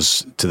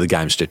was to the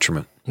game's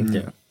detriment.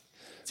 Yeah.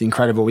 It's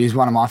incredible. He's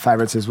one of my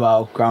favourites as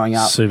well, growing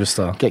up.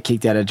 Superstar. Get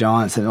kicked out of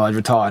Giants, and I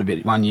retired a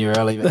bit 1 year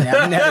early, but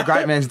now the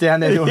great man's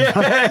down there doing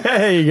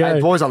there you go. Hey,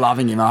 boys are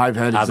loving him. I hope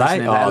heard Are they?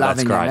 They're Oh, loving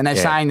that's him. great. And they're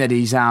Yeah. saying that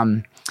he's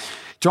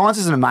Giants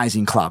is an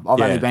amazing club.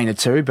 I've only Yeah. been to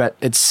two, but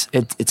it's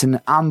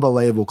an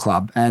unbelievable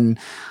club. And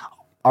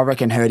I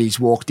reckon Hurdy's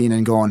walked in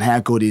and gone, how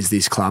good is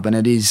this club? And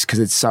it is, because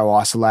it's so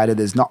isolated.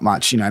 There's not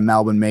much,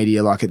 Melbourne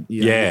media like it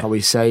you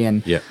probably see.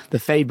 And Yeah. the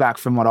feedback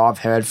from what I've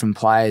heard from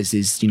players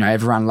is,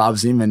 everyone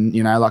loves him. And,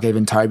 like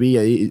even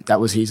Toby, that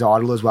was his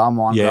idol as well,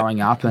 mine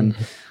growing up. And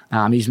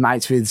he's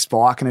mates with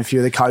Spike and a few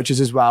of the coaches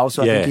as well.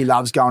 So I think he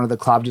loves going to the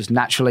club just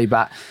naturally.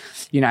 But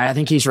I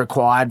think he's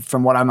required,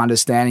 from what I'm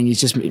understanding,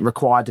 he's just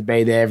required to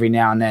be there every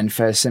now and then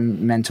for some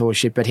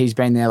mentorship. But he's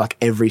been there like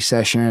every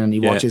session, and he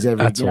watches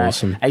every. That's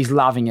awesome. He's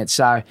loving it.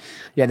 So,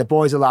 the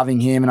boys are loving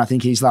him, and I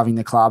think he's loving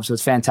the club. So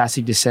it's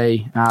fantastic to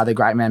see the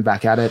great man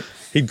back at it.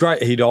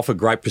 He'd offer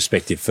great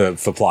perspective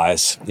for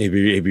players. He'd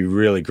be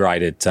really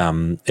great at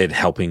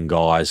helping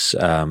guys,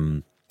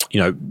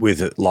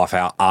 with life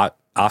out.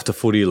 After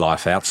footy,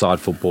 life outside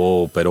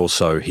football, but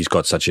also he's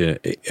got such an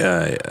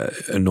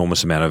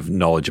enormous amount of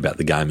knowledge about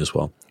the game as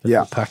well.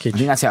 Yeah, package. I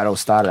think that's how it all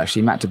started.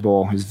 Actually, Matt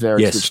DeBoer, who's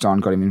very switched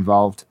on, got him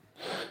involved.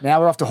 Now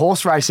we're off to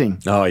horse racing.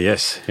 Oh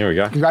yes, here we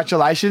go.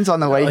 Congratulations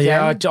on the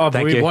weekend.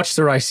 We watched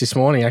the race this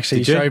morning. Actually,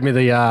 he showed me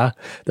the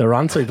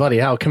run through. Bloody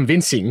hell,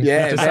 convincing.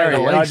 Yeah, to say very.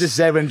 the And I least. just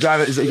said when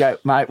drove it, you go,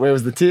 mate, where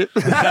was the tip?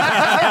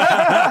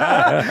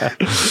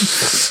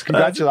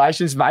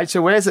 Congratulations, mate.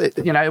 So where's it?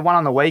 One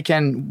on the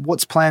weekend.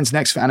 What's plans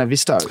next for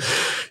Anavisto?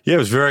 Yeah, it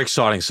was very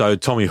exciting. So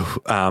Tommy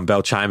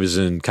Bell Chambers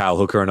and Cale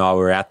Hooker and I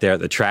were out there at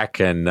the track,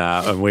 and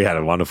we had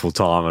a wonderful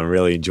time and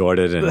really enjoyed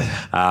it.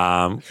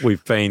 And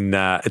we've been.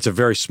 It's a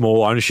very small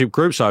ownership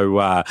group,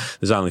 so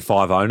there's only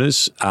 5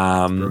 owners,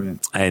 and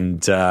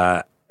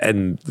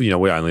we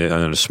only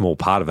own a small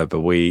part of it,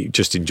 but we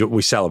just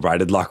we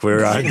celebrated like we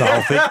owned the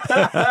whole thing.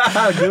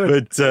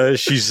 But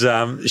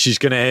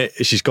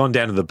she's gone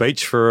down to the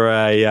beach for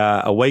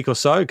a week or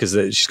so, because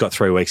she's got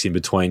 3 weeks in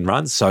between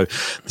runs. So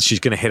she's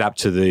going to head up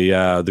to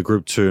the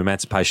Group 2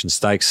 Emancipation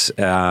Stakes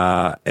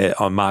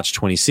on March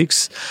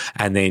 26th,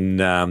 and then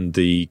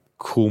the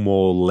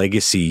Coolmore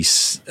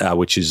Legacies,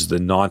 which is the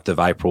 9th of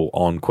April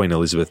on Queen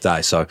Elizabeth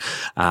Day. So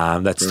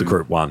that's the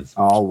Group 1.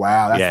 Oh,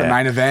 wow. That's the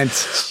main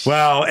event.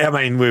 Well, I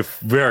mean, we're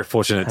very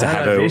fortunate to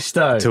have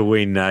her to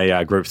win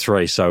a Group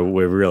 3, so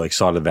we're really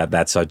excited about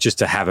that. So just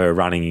to have her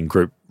running in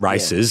group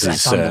races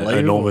is an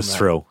enormous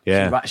thrill.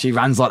 Yeah, She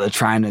runs like the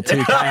trainer,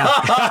 2K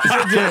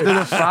to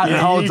the front the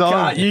whole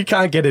time. You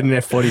can't get in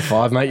an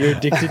F45, mate. You're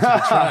addicted to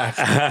the track.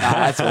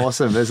 That's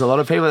awesome. There's a lot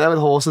of people there with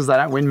horses. They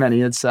don't win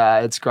many.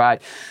 It's great.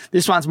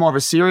 This one's more of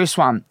a serious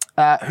one.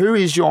 Who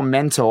is your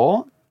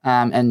mentor?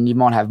 And you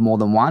might have more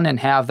than one.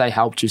 And how have they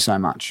helped you so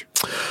much?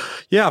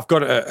 Yeah, I've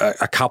got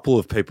a couple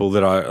of people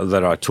that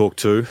I talk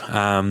to,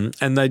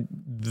 and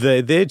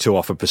they're there to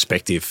offer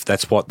perspective.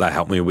 That's what they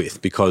help me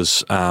with,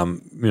 because I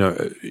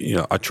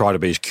try to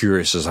be as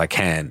curious as I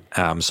can.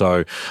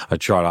 So I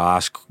try to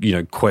ask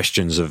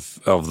questions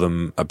of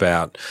them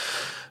about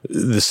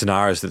the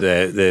scenarios that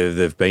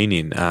they've been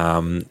in,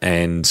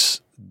 and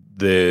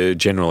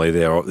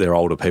they're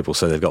older people,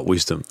 so they've got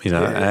wisdom,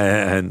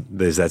 and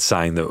there's that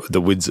saying that the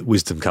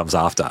wisdom comes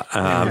after.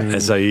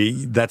 And so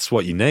that's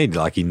what you need.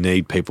 Like, you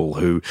need people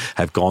who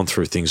have gone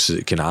through things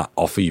that can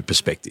offer you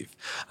perspective.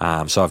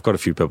 So I've got a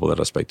few people that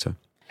I speak to.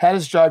 How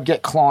does Job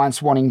get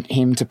clients wanting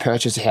him to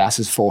purchase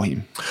houses for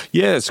him?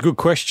 Yeah, it's a good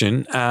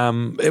question.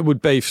 It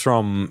would be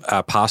from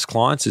past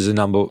clients is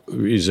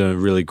a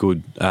really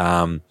good,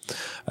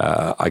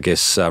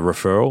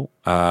 referral.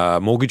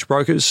 Mortgage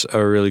brokers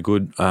are a really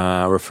good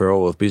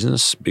referral of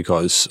business,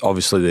 because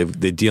obviously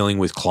they're dealing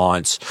with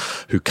clients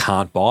who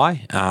can't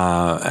buy,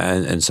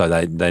 and so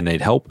they need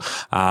help.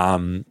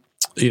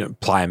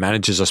 player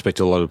managers. I speak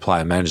to a lot of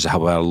player managers,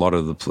 help out a lot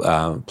of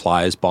the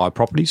players buy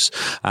properties,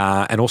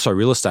 and also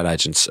real estate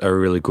agents are a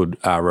really good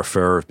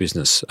referrer of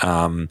business.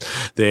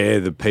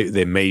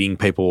 They're meeting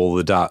people all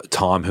the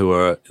time who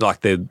are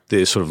like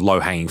they're sort of low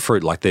hanging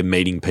fruit, like they're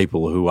meeting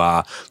people who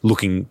are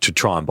looking to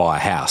try and buy a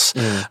house,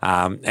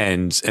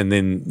 and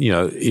then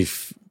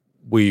if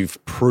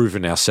we've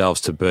proven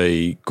ourselves to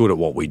be good at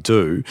what we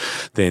do,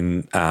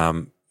 then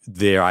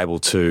they're able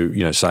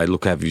to say,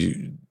 look, have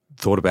you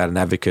thought about an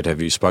advocate?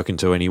 Have you spoken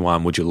to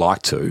anyone? Would you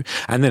like to?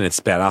 And then it's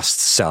about us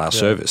to sell our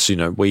service.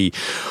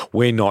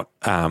 We're not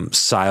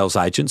sales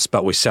agents,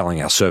 but we're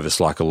selling our service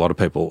like a lot of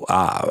people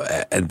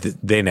are. And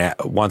then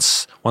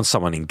once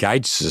someone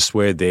engages us,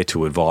 we're there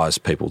to advise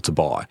people to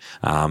buy.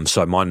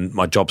 So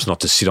my job's not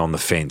to sit on the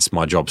fence.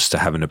 My job's to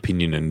have an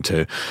opinion and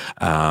to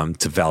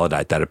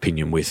validate that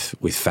opinion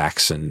with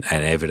facts and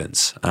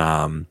evidence.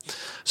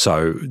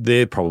 So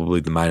they're probably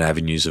the main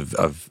avenues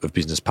of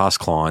business: past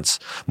clients,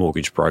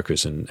 mortgage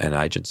brokers, and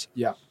agents.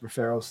 Yeah,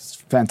 referrals.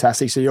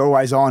 Fantastic. So you're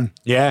always on.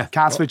 Yeah.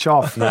 Can't switch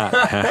off. No.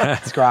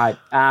 It's great.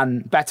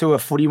 Back to a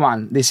footy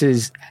one.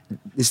 This.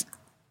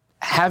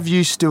 Have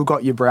you still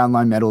got your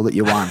Brownlow medal that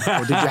you won,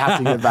 or did you have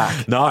to give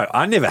back? No,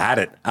 I never had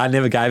it. I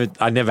never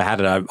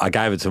had it. I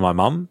gave it to my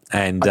mum,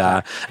 and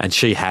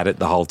she had it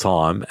the whole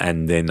time.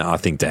 And then I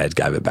think Dad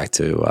gave it back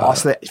to.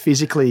 So that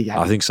physically.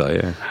 I think so.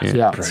 Yeah.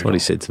 That's what he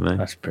said to me.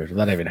 That's brutal.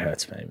 That even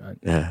hurts me, mate.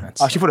 Yeah.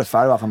 I actually put a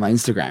photo up on my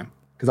Instagram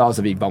because I was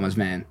a big Bombers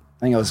man.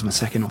 I think it was my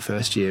second or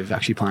first year of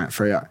actually playing at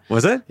Freo.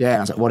 Was it? Yeah, and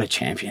I was like, what a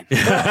champion. So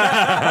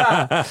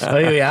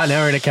here we are,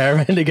 now we're in a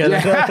caravan together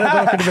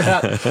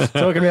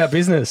talking about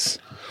business.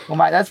 Well,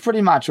 mate, that's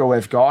pretty much all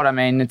we've got. I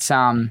mean,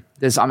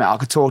 I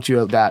could talk to you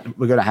about,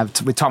 we're going to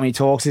have, with Tommy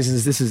Talks, this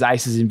is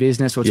Aces in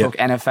Business. We'll talk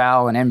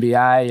NFL and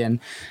NBA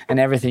and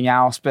everything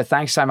else. But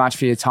thanks so much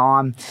for your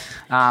time.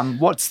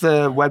 What's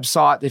the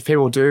website if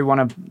people do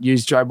want to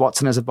use Jobe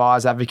Watson as a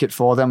buyer's advocate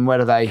for them? Where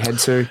do they head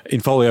to?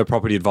 Infolio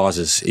Property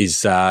Advisors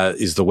is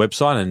the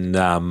website, and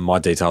my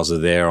details are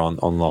there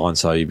online,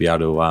 so you'll be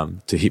able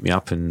to hit me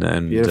up and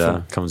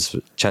come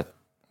and chat.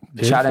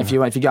 Chat if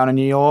you're going to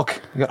New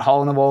York, you've got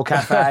Hole in the Wall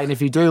Cafe. And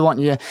if you do want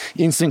your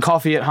instant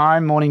coffee at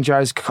home, Morning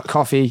Joe's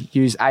coffee,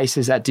 use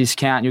Aces at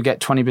discount. You'll get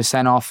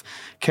 20% off,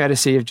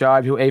 courtesy of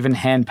Jobe. He'll even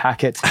hand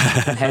pack it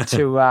and head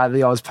to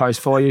the Oz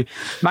Post for you.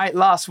 Mate,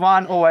 last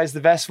one, always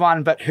the best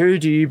one. But who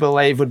do you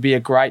believe would be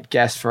a great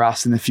guest for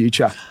us in the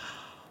future?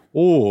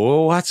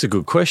 Oh, that's a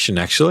good question,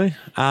 actually.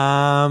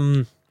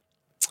 In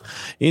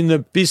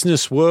the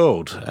business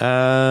world,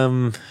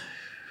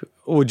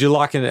 would you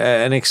like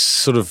an ex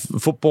sort of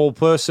football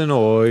person,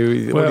 or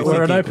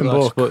we're an open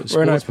book?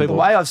 We're an open book. The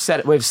way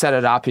we've set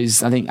it up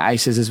is, I think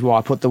Aces is why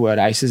I put the word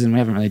Aces, and we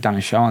haven't really done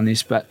a show on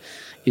this, but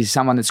is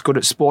someone that's good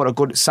at sport or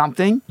good at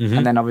something,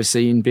 and then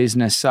obviously in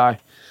business. So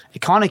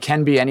it kind of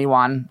can be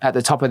anyone at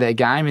the top of their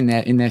game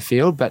in their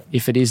field, but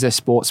if it is a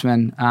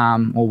sportsman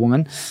or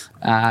woman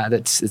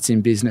that's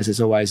in business, it's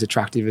always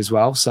attractive as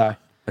well. So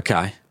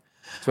okay.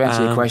 To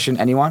answer your question,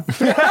 anyone?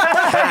 Why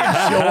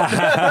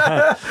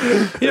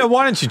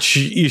don't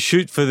you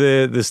shoot for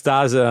the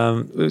Stars?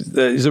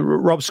 Is it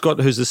Rob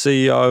Scott, who's the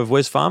CEO of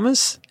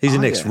Wesfarmers? He's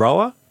an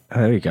ex-rower.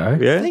 There you go.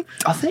 Yeah,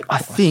 I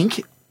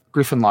think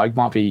Griffin Logue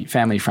might be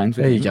family friends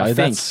with him. There you go.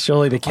 That's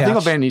surely the couch. I think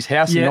I've been in his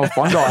house in North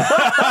Bondi.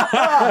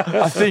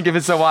 I think if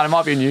it's the one, it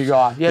might be a new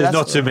guy. Yeah, there's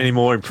not too many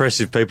more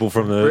impressive people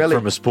from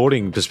a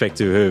sporting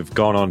perspective who have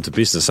gone on to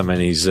business. I mean,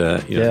 he's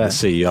the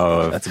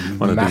CEO of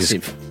one of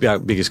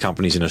the biggest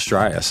companies in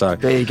Australia. So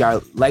there you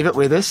go. Leave it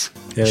with us.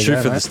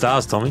 Shoot for the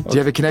Stars, Tommy. Do you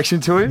have a connection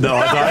to him? No,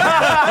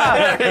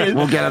 I don't.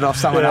 We'll get it off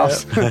someone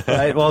else.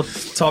 Hey, well,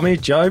 Tommy,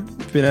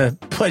 Jobe, it's been a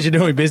pleasure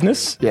doing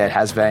business. Yeah, it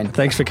has been.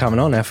 Thanks for coming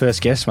on, our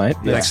first guest, mate.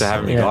 Thanks for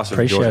having me, guys.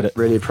 Appreciate it.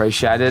 Really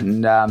appreciate it,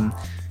 and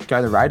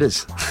go the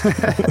Raiders.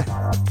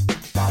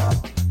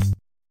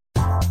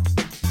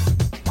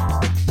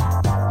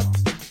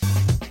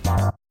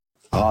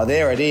 Oh,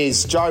 there it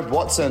is. Jobe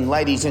Watson,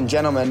 ladies and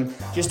gentlemen.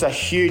 Just a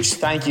huge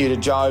thank you to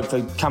Jobe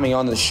for coming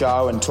on the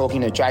show and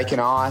talking to Jake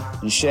and I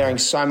and sharing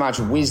so much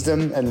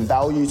wisdom and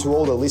value to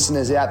all the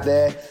listeners out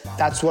there.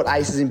 That's what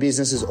Aces in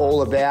Business is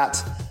all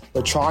about.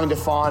 We're trying to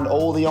find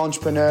all the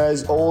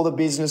entrepreneurs, all the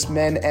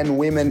businessmen and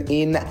women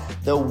in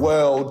the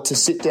world to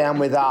sit down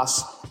with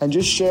us and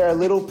just share a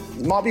little,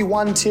 might be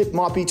one tip,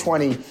 might be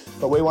 20,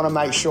 but we want to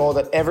make sure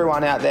that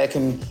everyone out there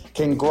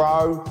can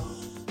grow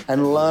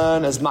and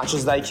learn as much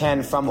as they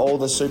can from all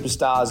the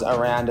superstars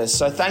around us.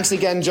 So thanks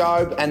again,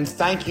 Jobe, and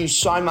thank you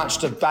so much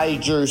to Bay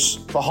Juice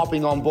for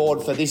hopping on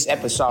board for this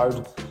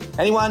episode.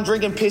 Anyone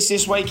drinking piss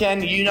this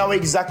weekend, you know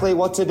exactly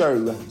what to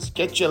do.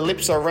 Get your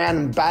lips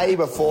around Bay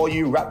before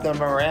you wrap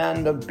them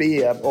around a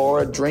beer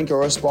or a drink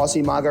or a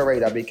spicy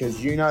margarita,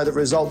 because you know the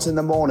results in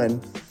the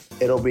morning.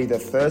 It'll be the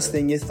first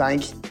thing you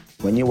think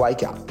when you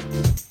wake up.